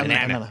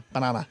 Banana.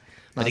 Banana. No,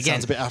 But that again,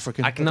 sounds a bit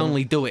African. I can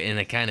only do it in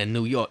a kind of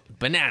New York.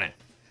 Banana.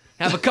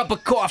 Have a cup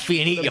of coffee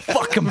and eat your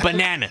fucking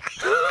banana.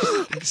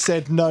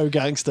 Said no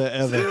gangster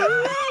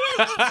ever.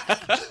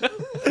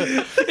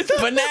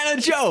 It's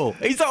Banana Joe.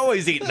 He's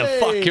always eating a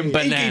fucking He keeps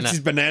banana. his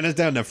bananas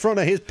down the front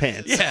of his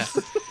pants. Yeah.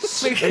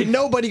 Ain't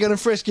nobody going to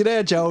frisk you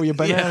there, Joe. Your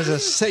bananas are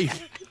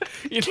safe.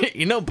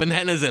 You know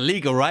bananas are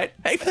legal, right?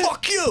 Hey,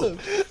 fuck you!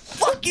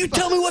 Fuck you!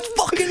 Tell me what's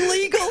fucking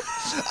legal.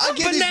 I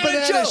get this Banana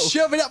banana, Joe.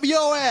 shove it up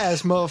your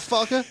ass,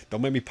 motherfucker.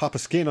 Don't make me pop a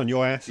skin on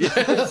your ass.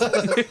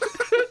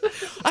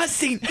 I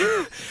seen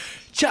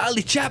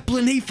Charlie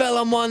Chaplin. He fell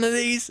on one of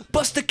these.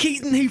 Buster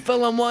Keaton. He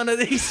fell on one of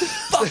these.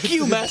 Fuck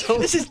you, man.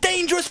 This is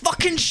dangerous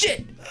fucking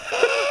shit.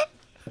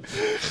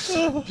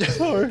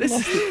 Sorry,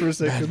 lost it for a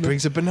second.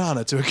 Brings a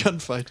banana to a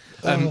gunfight.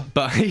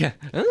 But yeah,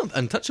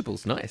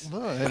 Untouchable's nice.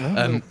 All right,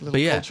 little but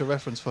yeah. culture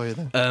reference for you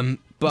then.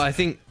 But I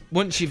think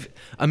once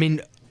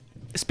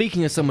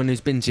speaking as someone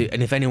who's been to,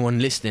 and if anyone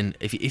listening,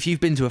 if you've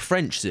been to a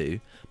French zoo,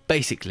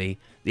 basically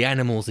the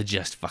animals are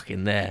just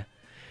fucking there,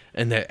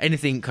 and they're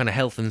anything kind of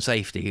health and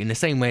safety. In the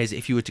same way as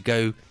if you were to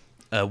go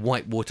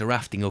whitewater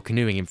rafting or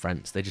canoeing in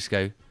France, they just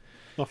go,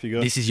 Off you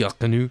go. "This is your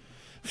canoe,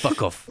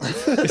 fuck off."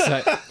 It's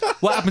like,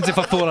 what happens if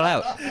I fall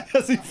out?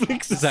 As he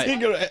flicks a It's like,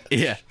 cigarette.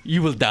 yeah,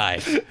 you will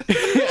die,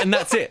 and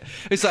that's it.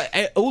 It's like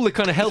all the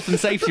kind of health and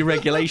safety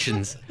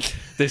regulations.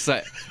 This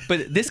like,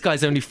 but this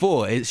guy's only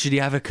 4. Should he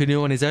have a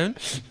canoe on his own?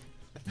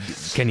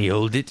 Can he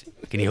hold it?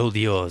 Can he hold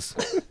yours?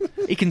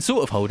 He can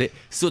sort of hold it.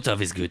 Sort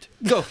of is good.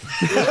 Go.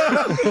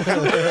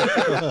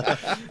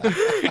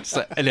 It's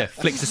like, and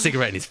flicks a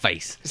cigarette in his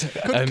face.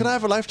 Could I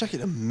have a life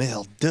jacket?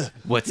 Merde.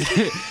 What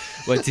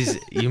is?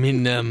 You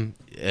mean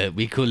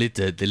we call it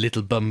the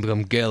little bum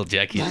girl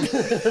jacket?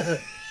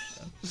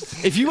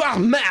 If you are a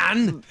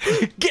man,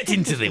 get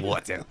into the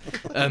water.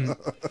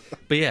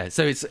 But yeah,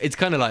 so it's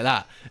kind of like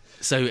that.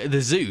 So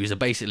the zoos are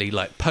basically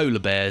like polar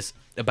bears.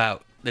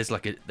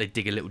 They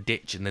dig a little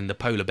ditch and then the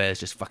polar bear's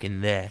just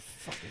fucking there.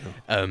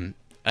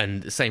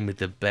 And the same with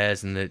the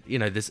bears and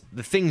there's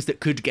the things that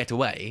could get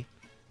away.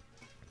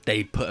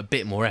 They put a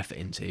bit more effort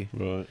into.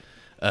 Right.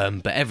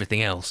 But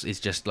everything else is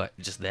just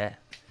there.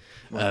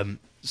 Well,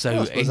 So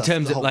I suppose in that's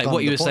terms the of whole like kind what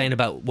of you the were saying point.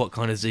 about what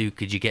kind of zoo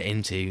could you get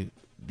into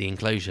the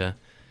enclosure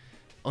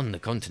on the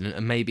continent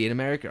and maybe in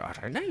America, I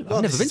don't know. Well,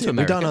 I've never this been is to it.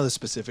 America. We don't know the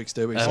specifics,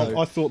 do we? So,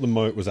 I thought the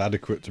moat was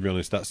adequate, to be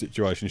honest. That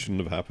situation shouldn't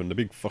have happened. A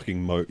big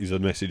fucking moat is a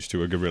message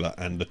to a gorilla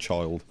and a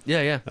child,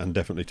 Yeah. and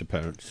definitely to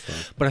parents.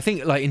 So. But I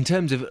think like in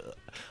terms of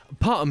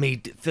part of me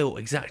thought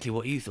exactly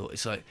what you thought.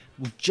 It's like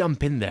we'll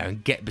jump in there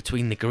and get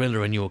between the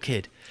gorilla and your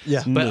kid.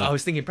 yeah. But I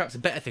was thinking perhaps a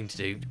better thing to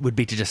do would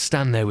be to just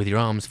stand there with your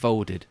arms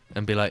folded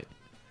and be like,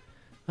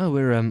 "Oh,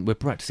 we're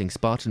practicing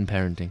Spartan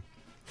parenting.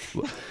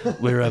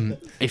 We're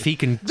if he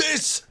can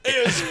This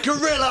is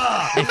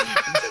gorilla.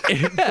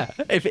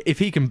 if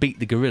he can beat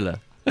the gorilla,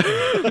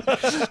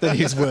 Then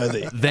he's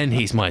worthy. then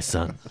he's my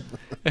son."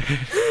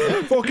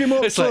 Fuck him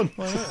up, It's son.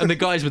 like, and the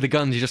guys with the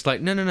guns, you're just like,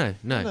 no.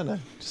 No.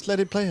 Just let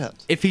it play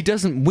out. If he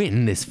doesn't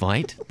win this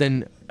fight,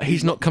 then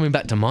he's not coming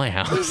back to my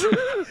house.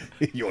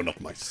 You're not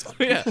my son.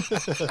 Yeah.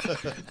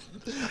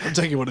 I'm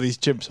taking one of these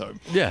chimps home.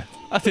 Yeah.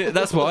 I think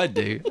that's what I'd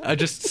do. I'd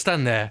just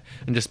stand there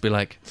and just be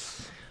like,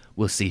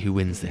 we'll see who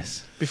wins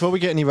this. Before we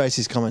get any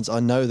racist comments, I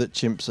know that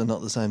chimps are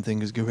not the same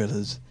thing as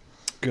gorillas.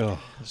 God.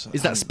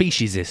 Is that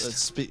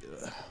speciesist?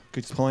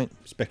 Good point.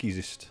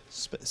 Speckysist.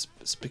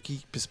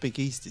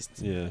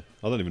 Speakeasist. Yeah.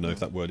 I don't even know if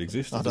that word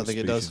exists. I don't think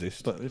it does.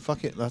 Speciesist. But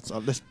fuck it.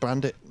 Let's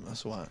brand it.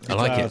 That's why. I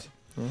like it.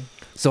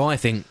 So I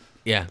think,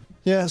 yeah.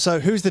 Yeah, so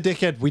who's the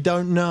dickhead? We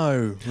don't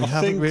know. We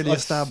haven't really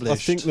established. I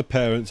think the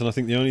parents, and I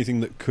think the only thing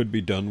that could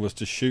be done was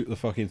to shoot the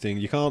fucking thing.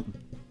 You can't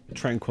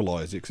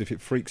tranquilise it, because if it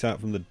freaks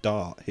out from the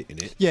dart hitting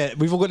it... Yeah,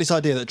 we've all got this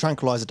idea that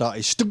tranquilizer dart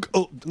is asleep.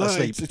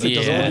 It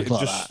doesn't look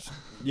like that.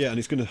 Yeah, and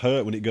it's going to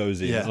hurt when it goes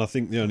in. Yeah. And I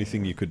think the only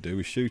thing you could do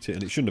is shoot it,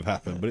 and it shouldn't have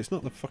happened. But it's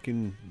not the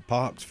fucking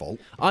park's fault.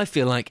 I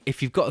feel like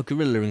if you've got a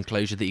gorilla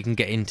enclosure that you can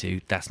get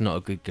into, that's not a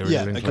good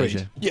gorilla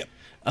enclosure. Agreed. Yeah.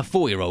 A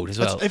 4-year-old as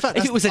well. In fact,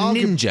 if it was a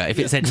ninja, if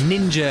it said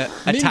ninja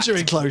attacked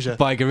enclosure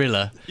by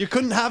gorilla, You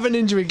couldn't have a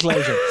ninja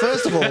enclosure.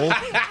 First of all,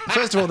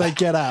 they'd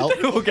get out.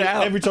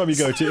 Every time you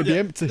go to it, it'd be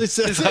empty.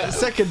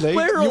 Secondly,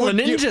 Where are you all the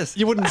wouldn't- ninjas?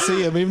 You wouldn't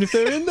see them even if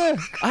they were in there.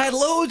 I had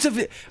loads of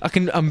it.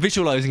 I'm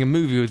visualising a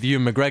movie with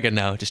Ewan McGregor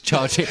now, just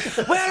charging.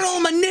 Where are all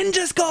my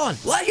ninjas gone?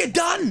 What are you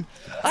done?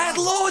 I had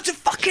loads of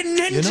fucking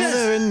ninjas. You know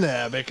they're in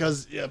there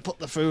because you put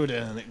the food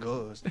in and it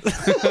goes.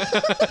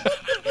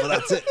 Well,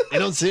 that's it. You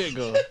don't see it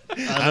go.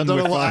 I don't know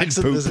with what fine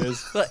accent poop. this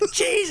is. Like,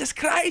 Jesus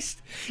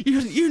Christ!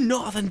 You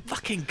northern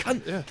fucking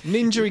cunt. Yeah.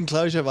 Ninja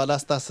enclosure, well,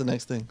 that's the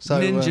next thing. So,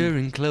 Ninja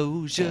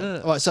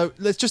enclosure. all right, so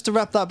let's just to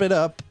wrap that bit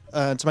up,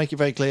 to make it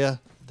very clear,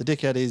 the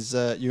dickhead is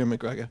Ewan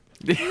McGregor.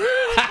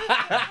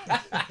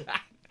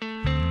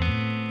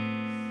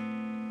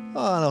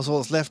 Oh, and all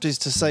that's left is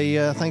to say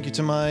thank you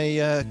to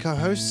my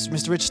co-hosts,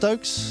 Mr. Rich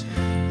Stokes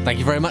Thank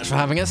you very much for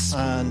having us.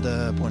 and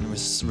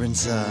Pointless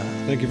Rinser.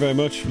 Thank you very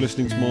much for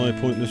listening to my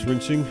pointless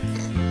rinsing.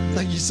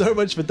 Thank you so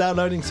much for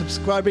downloading,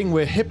 subscribing.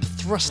 We're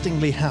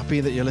hip-thrustingly happy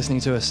that you're listening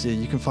to us.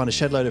 You can find a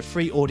shed load of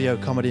free audio,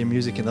 comedy and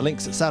music in the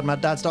links at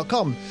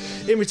sadmaddads.com.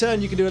 In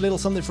return, you can do a little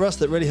something for us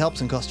that really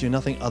helps and costs you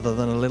nothing other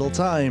than a little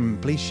time.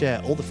 Please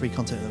share all the free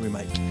content that we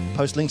make.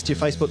 Post links to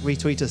your Facebook,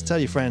 retweet us, tell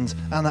your friends,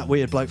 and that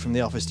weird bloke from the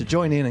office to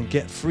join in and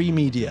get free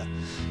media.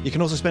 You can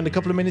also spend a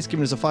couple of minutes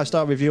giving us a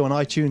 5-star review on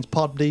iTunes,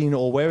 Podbean,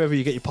 or wherever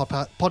you get your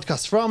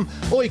podcasts from,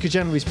 or you could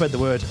generally spread the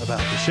word about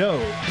the show.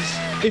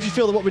 If you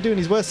feel that what we're doing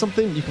is worth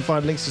something, you can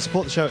find links to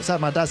support the show at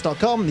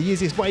sadmaddads.com. The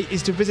easiest way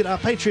is to visit our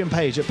Patreon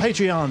page at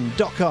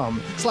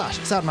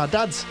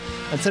patreon.com/sadmaddads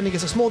and sending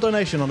us a small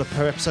donation on a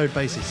per episode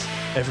basis.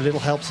 Every little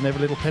helps, and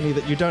every little penny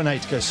that you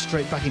donate goes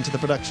straight back into the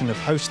production of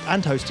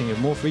hosting of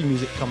more free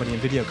music, comedy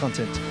and video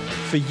content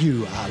for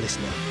you, our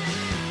listener.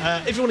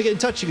 If you want to get in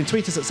touch, you can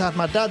tweet us at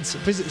SadMadDads,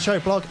 visit the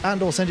show blog,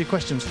 and or send your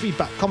questions,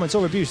 feedback, comments,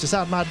 or reviews to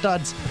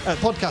SadMadDads at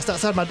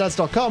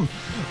podcast@sadmaddads.com,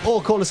 or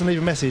call us and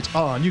leave a message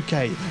on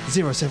UK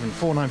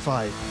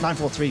 07495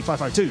 943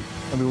 552,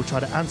 and we will try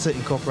to answer,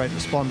 incorporate,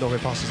 respond, or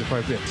repost as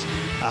appropriate.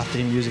 Our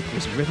theme music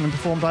was written and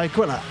performed by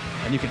Aquila,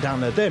 and you can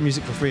download their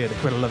music for free at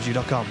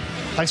aquilalovesyou.com.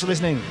 Thanks for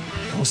listening,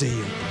 and we'll see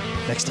you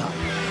next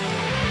time.